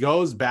 If he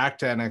goes back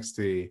to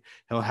NXT,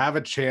 he'll have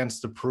a chance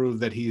to prove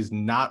that he's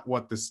not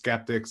what the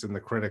skeptics and the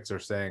critics are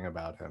saying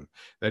about him,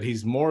 that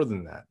he's more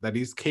than that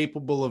he's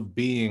capable of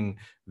being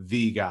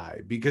the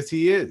guy, because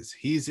he is.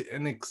 He's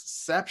an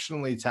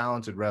exceptionally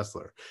talented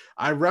wrestler.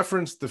 I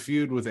referenced the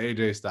feud with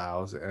AJ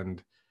Styles,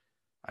 and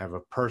I have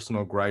a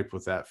personal gripe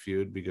with that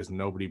feud because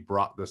nobody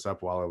brought this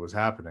up while it was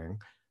happening,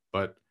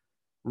 but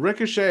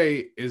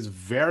Ricochet is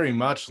very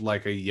much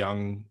like a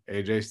young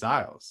AJ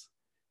Styles.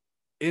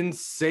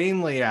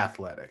 Insanely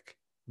athletic,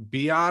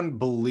 beyond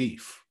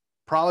belief,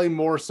 probably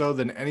more so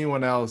than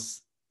anyone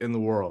else in the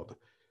world.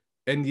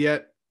 And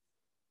yet,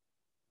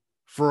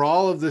 for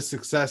all of the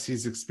success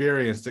he's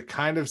experienced, it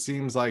kind of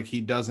seems like he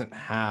doesn't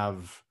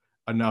have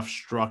enough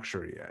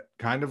structure yet.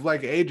 Kind of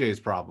like AJ's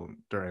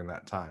problem during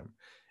that time.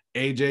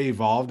 AJ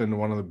evolved into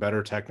one of the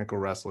better technical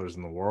wrestlers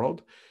in the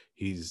world.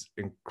 He's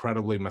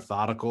incredibly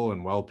methodical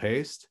and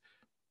well-paced,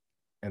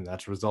 and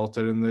that's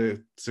resulted in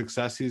the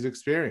success he's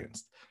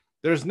experienced.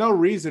 There's no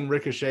reason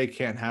Ricochet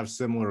can't have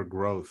similar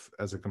growth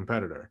as a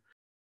competitor.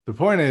 The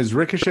point is,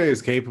 Ricochet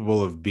is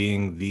capable of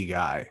being the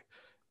guy,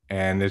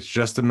 and it's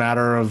just a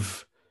matter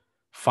of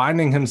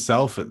finding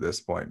himself at this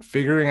point,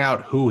 figuring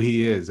out who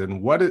he is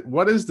and what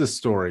is the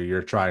story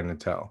you're trying to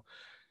tell.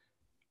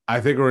 I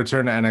think a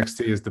return to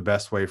NXT is the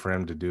best way for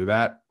him to do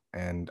that.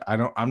 And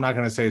I'm not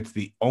going to say it's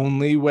the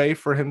only way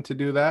for him to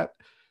do that,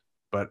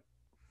 but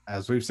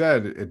as we've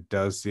said, it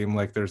does seem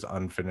like there's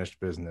unfinished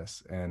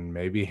business, and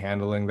maybe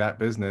handling that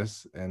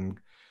business and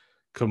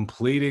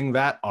completing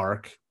that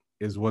arc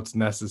is what's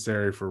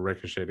necessary for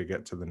Ricochet to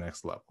get to the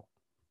next level.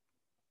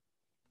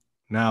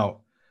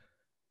 Now,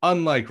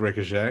 unlike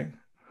Ricochet,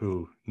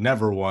 who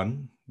never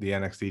won the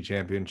NXT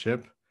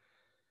championship,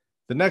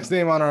 the next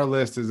name on our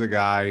list is a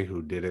guy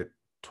who did it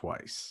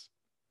twice.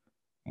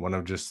 One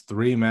of just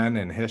 3 men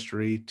in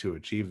history to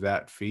achieve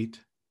that feat.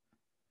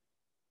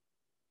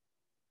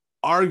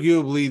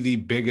 Arguably the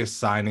biggest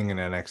signing in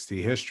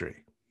NXT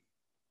history.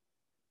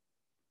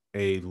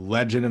 A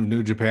legend of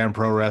New Japan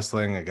Pro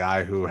Wrestling, a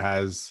guy who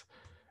has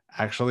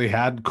actually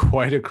had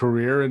quite a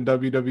career in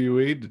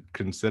WWE,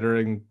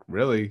 considering,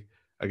 really,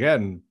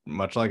 again,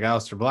 much like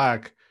Aleister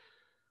Black,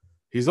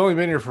 he's only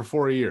been here for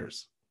 4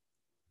 years.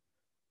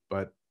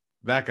 But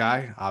that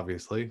guy,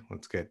 obviously,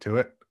 let's get to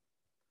it.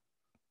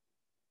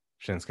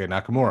 Shinsuke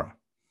Nakamura.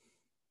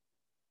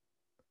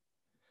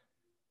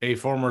 A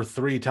former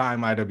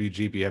 3-time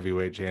IWGP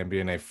Heavyweight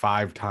Champion, a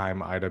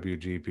 5-time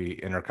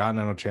IWGP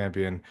Intercontinental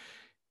Champion.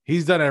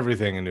 He's done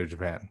everything in New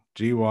Japan.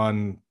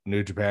 G1,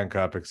 New Japan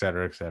Cup,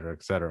 etc., etc.,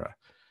 etc.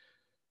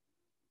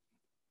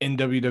 In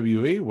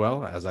WWE,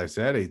 well, as I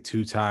said, a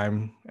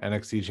 2-time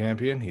NXT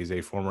champion. He's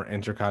a former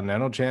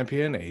Intercontinental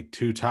Champion, a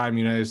 2-time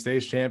United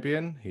States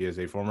Champion. He is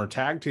a former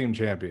Tag Team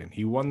Champion.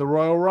 He won the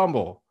Royal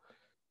Rumble.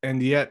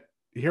 And yet,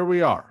 here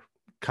we are,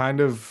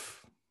 kind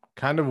of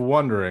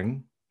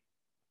wondering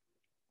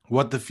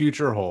what the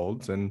future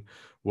holds and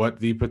what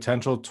the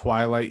potential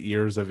twilight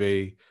years of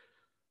a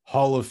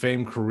Hall of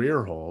Fame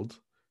career hold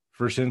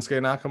for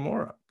Shinsuke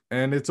Nakamura.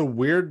 And it's a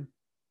weird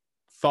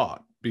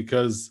thought,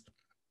 because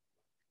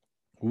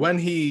when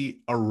he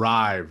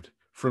arrived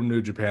from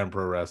New Japan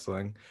Pro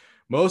Wrestling,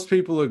 most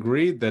people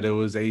agreed that it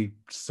was a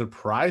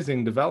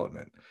surprising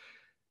development.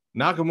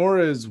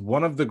 Nakamura is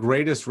one of the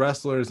greatest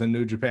wrestlers in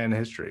New Japan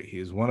history.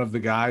 He's one of the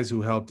guys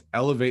who helped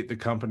elevate the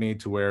company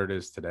to where it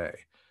is today.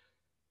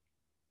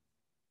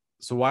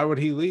 So why would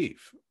he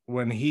leave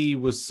when he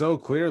was so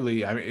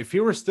clearly, I mean, if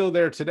he were still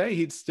there today,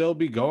 he'd still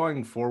be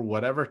going for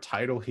whatever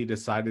title he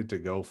decided to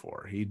go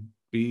for. He'd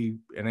be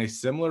in a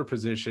similar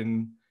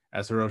position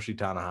as Hiroshi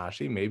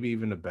Tanahashi, maybe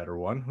even a better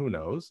one, who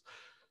knows?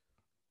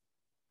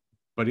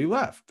 But he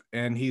left,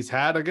 and he's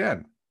had,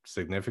 again,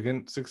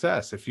 significant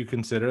success. If you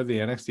consider the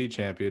NXT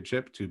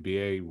championship to be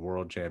a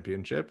world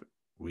championship,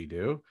 we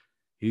do.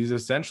 He's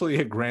essentially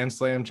a Grand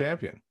Slam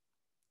champion.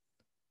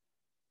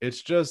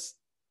 It's just,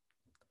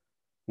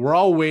 we're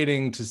all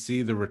waiting to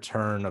see the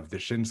return of the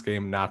Shinsuke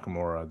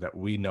Nakamura that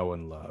we know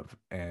and love.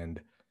 And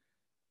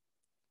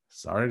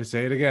sorry to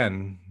say it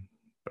again,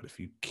 but if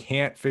you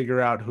can't figure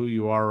out who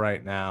you are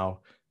right now,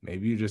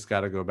 maybe you just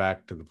got to go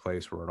back to the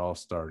place where it all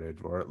started,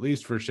 or at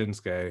least for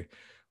Shinsuke,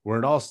 where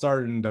it all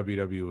started in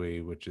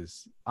WWE, which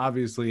is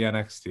obviously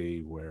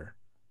NXT, where,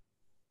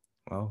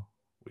 well,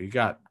 we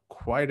got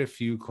quite a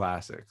few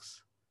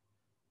classics.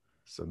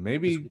 So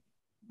maybe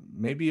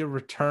a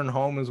return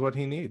home is what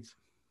he needs.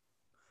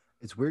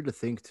 It's weird to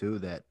think, too,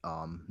 that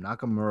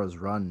Nakamura's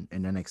run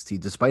in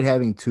NXT, despite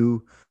having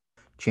 2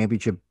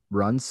 championship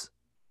runs,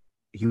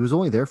 he was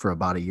only there for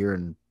about a year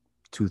and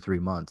 2-3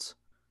 months.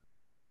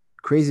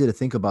 Crazy to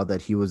think about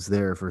that he was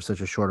there for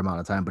such a short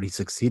amount of time, but he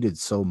succeeded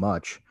so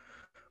much.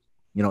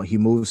 You know, he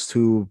moves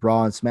to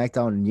Raw and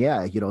SmackDown, and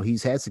yeah, you know,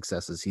 he's had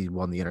successes. He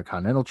won the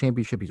Intercontinental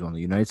Championship. He's won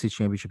the United States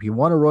Championship. He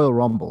won a Royal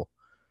Rumble.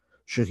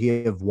 Should he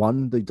have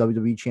won the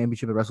WWE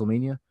Championship at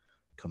WrestleMania?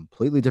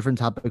 Completely different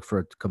topic for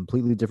a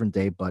completely different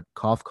day, but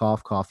cough,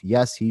 cough, cough.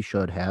 Yes, he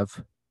should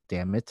have.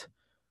 Damn it.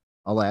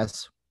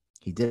 Alas,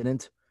 he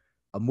didn't.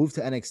 A move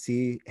to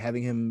NXT,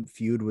 having him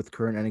feud with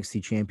current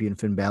NXT champion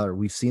Finn Balor.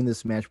 We've seen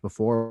this match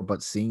before,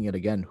 but seeing it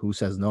again, who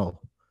says no?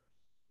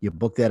 You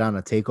book that on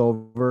a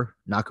takeover,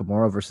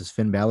 Nakamura versus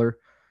Finn Balor,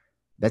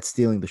 that's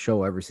stealing the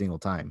show every single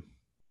time.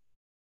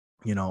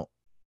 You know,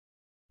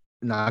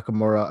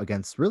 Nakamura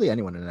against really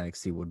anyone in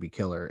NXT would be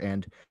killer.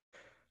 And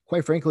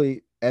quite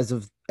frankly, as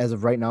of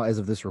right now, as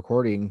of this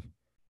recording,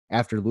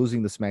 after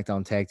losing the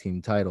SmackDown Tag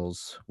Team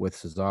titles with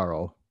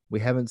Cesaro, we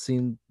haven't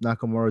seen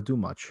Nakamura do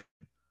much.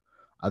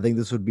 I think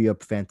this would be a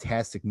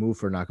fantastic move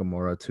for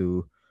Nakamura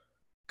to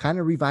kind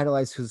of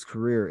revitalize his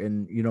career.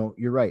 And, you know,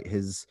 you're right.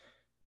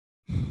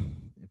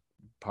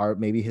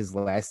 Maybe his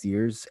last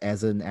years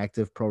as an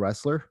active pro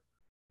wrestler.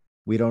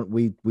 We don't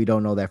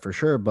know that for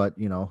sure, but,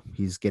 you know,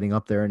 he's getting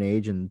up there in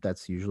age, and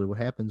that's usually what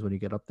happens when you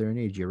get up there in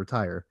age, you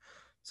retire.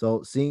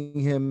 So seeing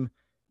him,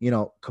 you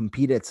know,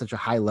 compete at such a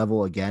high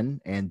level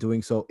again and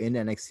doing so in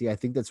NXT, I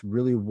think that's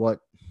really what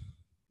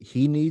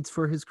he needs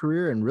for his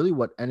career, and really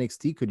what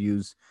NXT could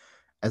use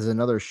as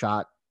another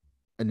shot,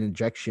 an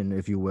injection,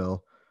 if you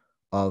will,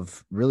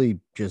 of really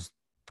just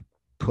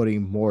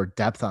putting more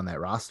depth on that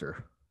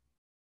roster.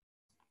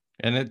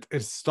 And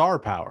it's star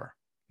power.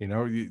 You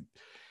know,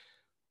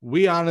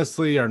 we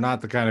honestly are not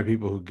the kind of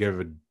people who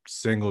give a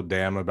single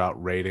damn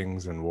about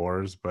ratings and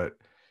wars, but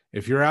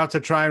if you're out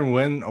to try and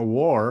win a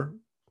war,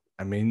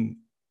 I mean,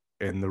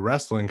 in the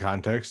wrestling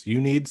context, you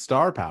need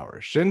star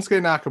power.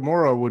 Shinsuke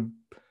Nakamura would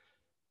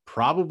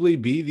probably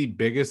be the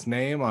biggest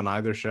name on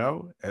either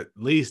show, at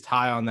least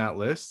high on that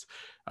list,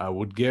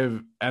 would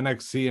give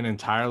NXT an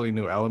entirely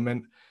new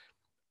element.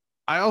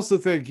 I also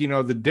think,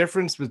 the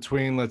difference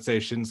between, let's say,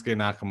 Shinsuke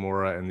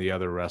Nakamura and the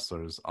other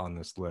wrestlers on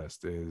this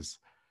list is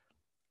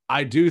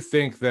I do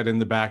think that in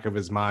the back of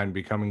his mind,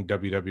 becoming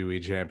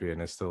WWE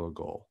champion is still a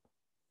goal.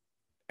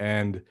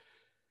 And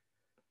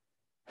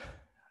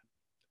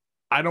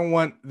I don't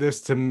want this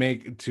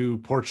to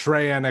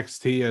portray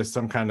NXT as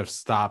some kind of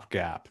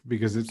stopgap,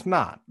 because it's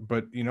not.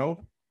 But,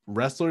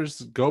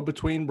 wrestlers go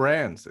between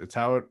brands. It's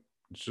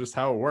just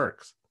how it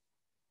works.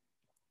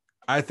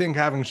 I think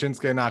having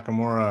Shinsuke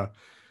Nakamura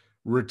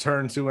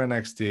return to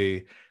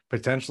NXT,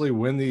 potentially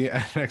win the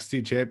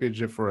NXT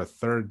championship for a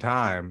third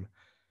time,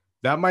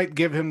 that might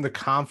give him the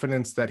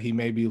confidence that he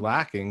may be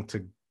lacking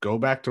to go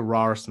back to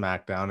Raw or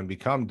SmackDown and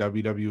become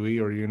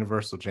WWE or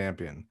Universal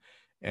Champion.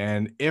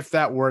 And if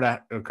that were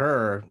to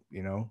occur,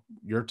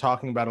 you're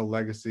talking about a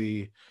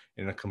legacy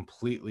in a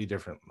completely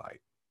different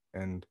light.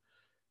 And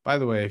by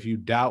the way, if you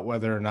doubt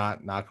whether or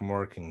not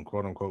Nakamura can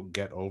quote unquote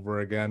get over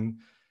again,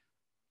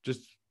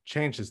 just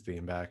change his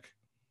theme back.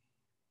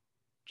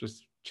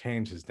 Just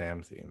change his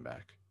damn theme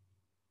back.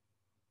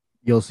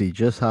 You'll see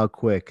just how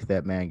quick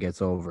that man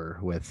gets over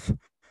with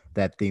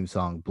that theme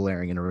song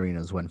blaring in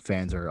arenas when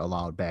fans are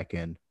allowed back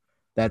in.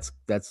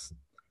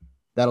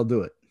 That'll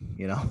do it,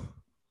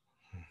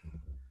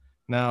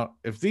 Now,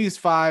 if these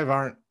 5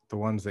 aren't the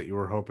ones that you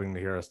were hoping to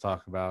hear us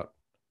talk about,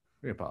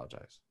 we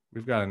apologize.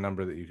 We've got a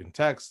number that you can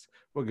text.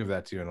 We'll give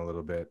that to you in a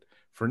little bit.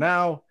 For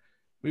now,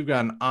 we've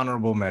got an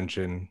honorable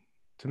mention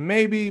to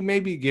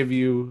maybe give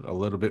you a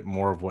little bit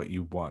more of what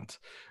you want.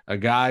 A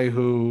guy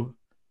who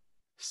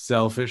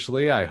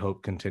selfishly, I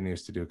hope,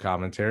 continues to do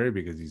commentary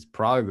because he's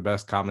probably the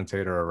best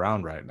commentator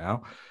around right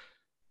now.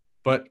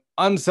 But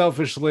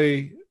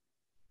unselfishly,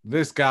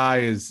 this guy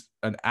is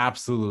an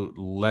absolute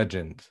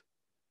legend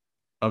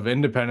of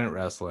independent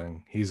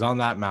wrestling. He's on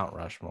that Mount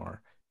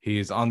Rushmore.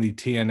 He's on the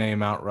TNA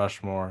Mount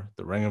Rushmore,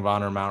 the Ring of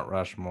Honor Mount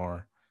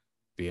Rushmore,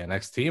 the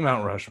NXT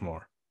Mount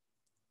Rushmore.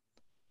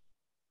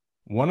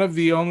 One of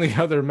the only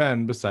other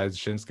men besides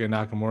Shinsuke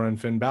Nakamura and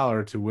Finn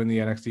Balor to win the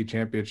NXT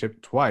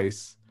Championship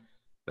twice,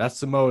 that's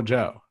Samoa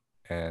Joe.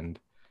 And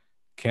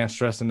can't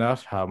stress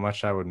enough how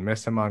much I would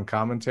miss him on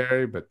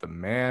commentary, but the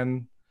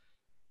man,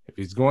 if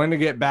he's going to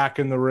get back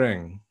in the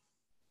ring,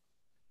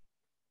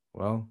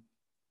 well,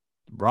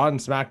 Raw and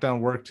SmackDown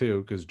work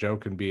too, because Joe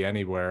can be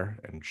anywhere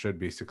and should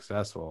be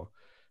successful.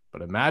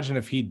 But imagine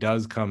if he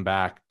does come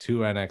back to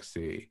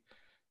NXT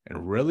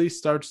and really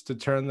starts to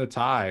turn the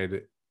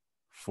tide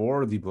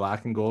for the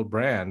black and gold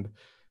brand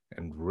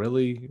and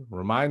really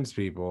reminds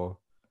people,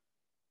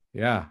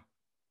 yeah,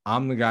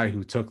 I'm the guy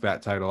who took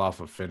that title off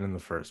of Finn in the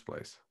first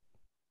place.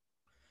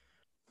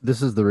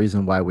 This is the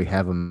reason why we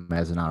have him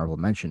as an honorable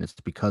mention. It's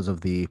because of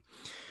the,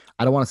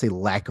 I don't want to say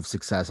lack of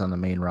success on the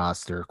main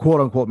roster,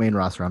 quote unquote main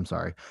roster. I'm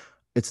sorry.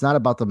 It's not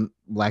about the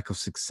lack of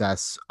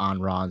success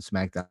on Raw and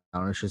SmackDown.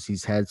 It's just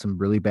he's had some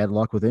really bad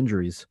luck with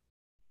injuries.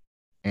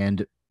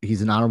 And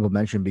he's an honorable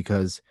mention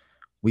because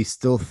we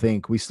still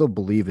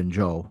believe in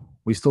Joe.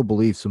 We still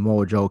believe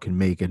Samoa Joe can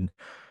make an,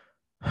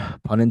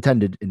 pun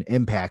intended, an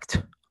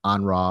impact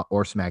on Raw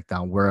or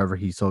SmackDown, wherever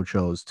he so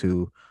chose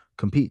to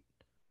compete.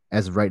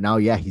 As of right now,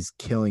 yeah, he's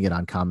killing it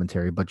on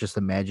commentary, but just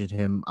imagine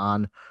him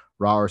on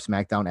Raw or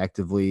SmackDown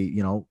actively,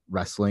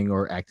 wrestling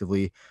or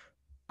actively,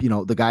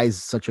 the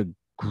guy's such a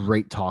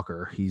great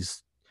talker.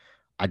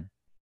 I'd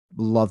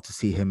love to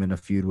see him in a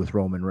feud with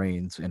Roman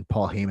Reigns and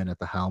Paul Heyman at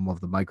the helm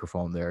of the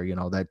microphone there.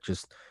 That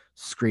just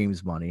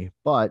screams money.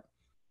 But,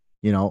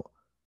 you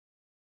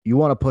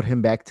want to put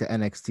him back to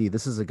NXT.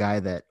 This is a guy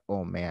that,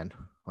 oh man,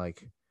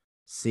 like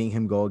seeing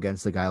him go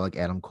against a guy like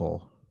Adam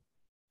Cole,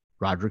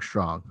 Roderick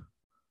Strong,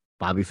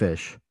 Bobby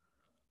Fish,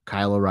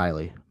 Kyle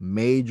O'Reilly,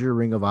 major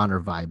Ring of Honor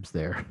vibes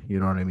there. You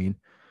know what I mean?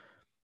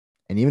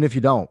 And even if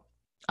you don't,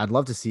 I'd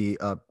love to see,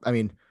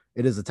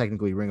 it is a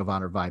technically Ring of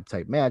Honor vibe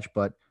type match,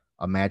 but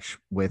a match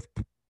with,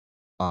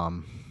 I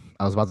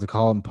was about to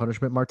call him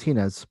Punishment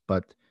Martinez,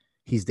 but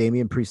he's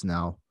Damian Priest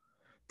now.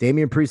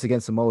 Damian Priest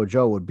against Samoa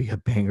Joe would be a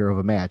banger of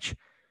a match.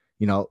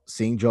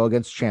 Seeing Joe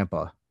against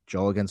Ciampa,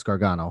 Joe against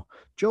Gargano,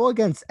 Joe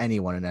against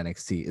anyone in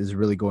NXT is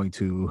really going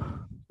to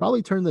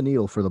probably turn the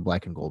needle for the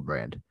black and gold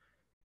brand.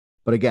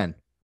 But again,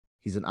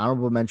 he's an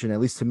honorable mention, at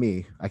least to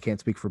me. I can't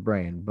speak for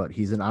Brain, but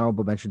he's an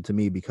honorable mention to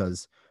me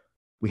because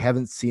we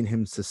haven't seen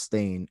him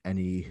sustain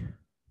any.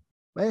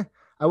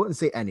 I wouldn't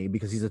say any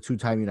because he's a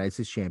 2-time United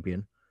States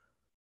champion,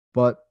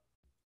 but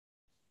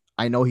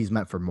I know he's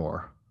meant for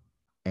more.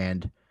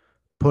 And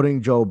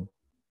putting Joe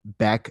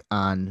back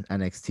on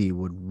NXT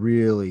would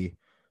really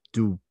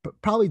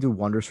probably do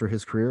wonders for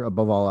his career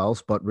above all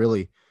else, but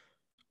really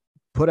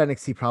put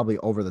NXT probably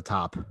over the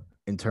top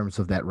in terms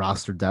of that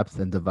roster depth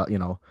and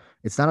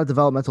it's not a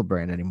developmental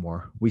brand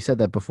anymore. We said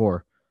that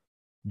before.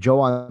 Joe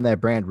on that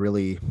brand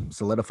really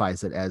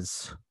solidifies it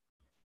as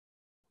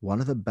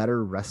one of the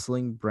better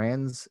wrestling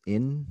brands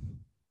in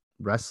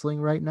wrestling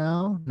right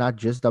now, not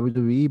just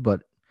WWE,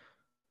 but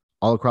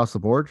all across the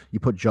board. You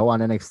put Joe on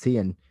NXT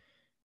and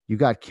you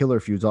got killer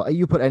feuds.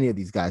 You put any of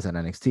these guys on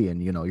NXT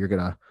and, you know, you're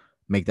going to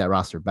make that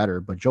roster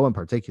better. But Joe in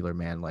particular,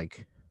 man,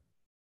 like,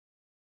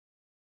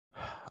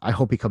 I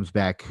hope he comes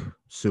back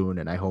soon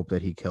and I hope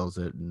that he kills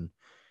it. And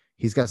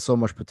he's got so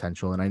much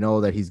potential. And I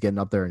know that he's getting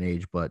up there in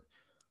age, but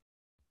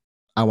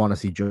I want to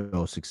see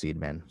Joe succeed,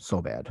 man,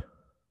 so bad.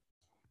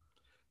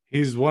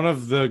 He's one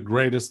of the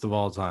greatest of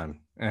all time.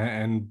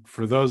 And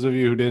for those of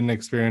you who didn't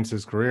experience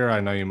his career,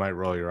 I know you might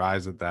roll your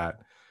eyes at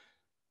that.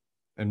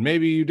 And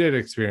maybe you did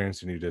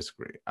experience and you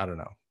disagree. I don't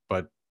know.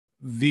 But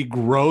the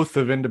growth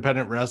of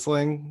independent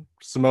wrestling,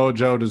 Samoa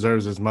Joe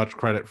deserves as much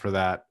credit for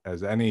that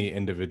as any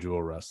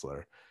individual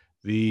wrestler.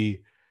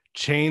 The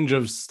change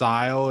of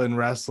style in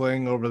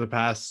wrestling over the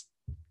past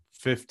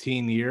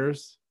 15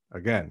 years,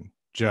 again,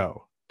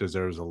 Joe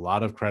deserves a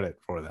lot of credit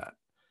for that.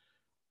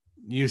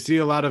 You see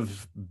a lot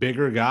of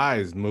bigger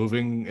guys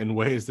moving in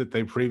ways that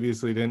they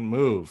previously didn't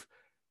move.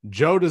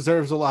 Joe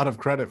deserves a lot of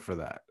credit for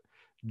that.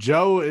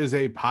 Joe is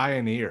a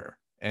pioneer,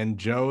 and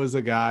Joe is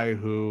a guy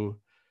who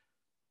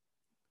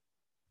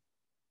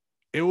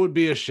it would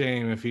be a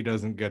shame if he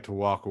doesn't get to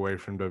walk away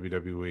from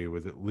WWE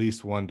with at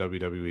least one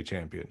WWE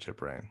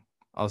championship reign.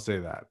 I'll say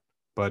that.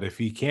 But if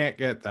he can't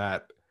get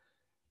that,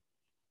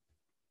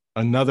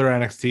 another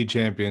NXT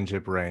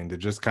championship reign to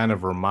just kind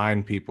of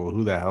remind people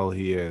who the hell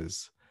he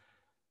is,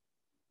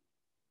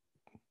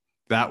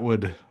 that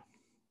would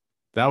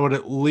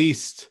at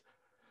least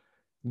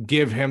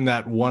give him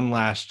that one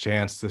last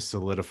chance to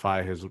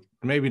solidify his,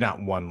 maybe not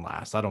one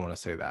last, I don't want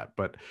to say that,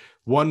 but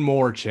one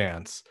more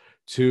chance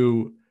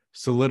to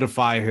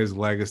solidify his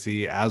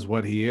legacy as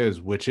what he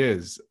is, which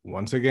is,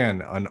 once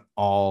again, an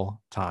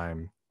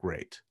all-time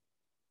great.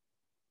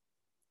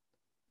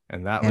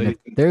 And that, and if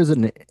there's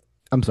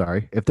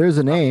if there's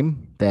a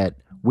name that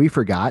we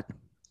forgot,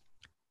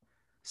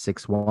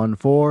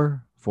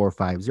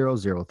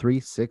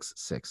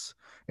 614-450-0366.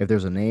 If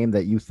there's a name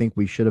that you think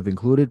we should have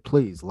included,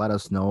 please let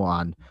us know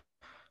on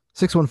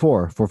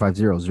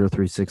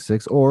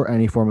 614-450-0366 or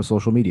any form of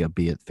social media,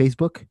 be it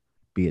Facebook,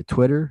 be it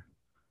Twitter,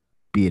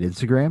 be it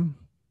Instagram,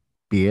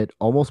 be it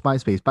almost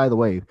MySpace. By the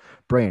way,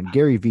 Brian,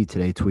 Gary V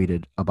today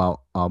tweeted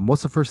about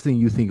what's the first thing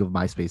you think of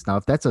MySpace? Now,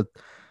 if that's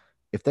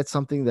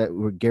something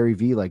that Gary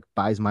V like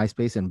buys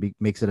MySpace and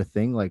makes it a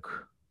thing, like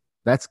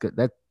that's good.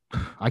 That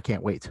I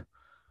can't wait.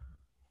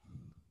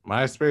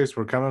 MySpace,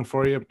 we're coming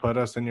for you. Put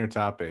us in your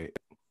top 8.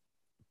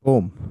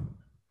 Boom.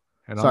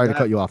 And sorry to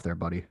cut you off there,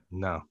 buddy.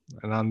 No.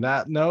 And on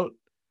that note,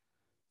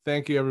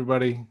 thank you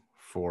everybody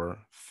for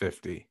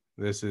 50.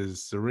 This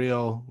is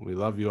surreal. We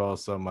love you all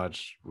so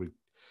much.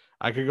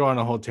 I could go on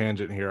a whole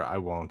tangent here. I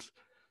won't.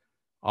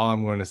 All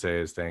I'm going to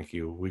say is thank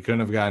you. We couldn't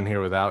have gotten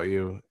here without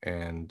you,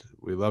 and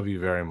we love you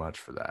very much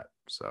for that.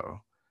 So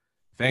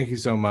thank you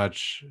so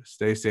much.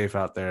 Stay safe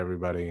out there,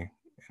 everybody.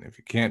 And if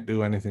you can't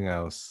do anything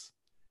else,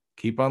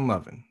 keep on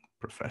loving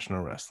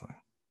professional wrestling.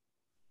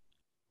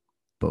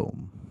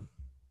 Boom.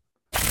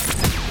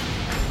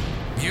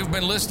 You've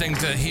been listening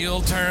to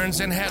Heel Turns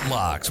and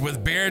Headlocks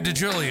with Bear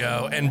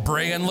DiGiulio and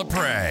Brian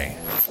LaPrey.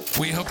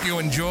 We hope you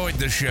enjoyed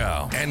the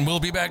show, and we'll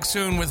be back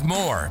soon with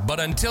more.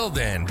 But until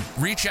then,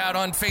 reach out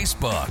on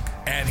Facebook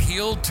at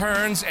Heel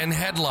Turns and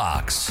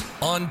Headlocks,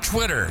 on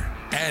Twitter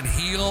at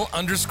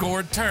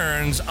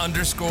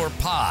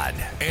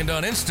heel_turns_pod, and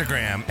on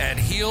Instagram at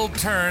Heel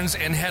Turns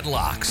and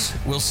Headlocks.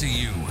 We'll see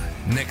you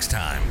next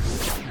time.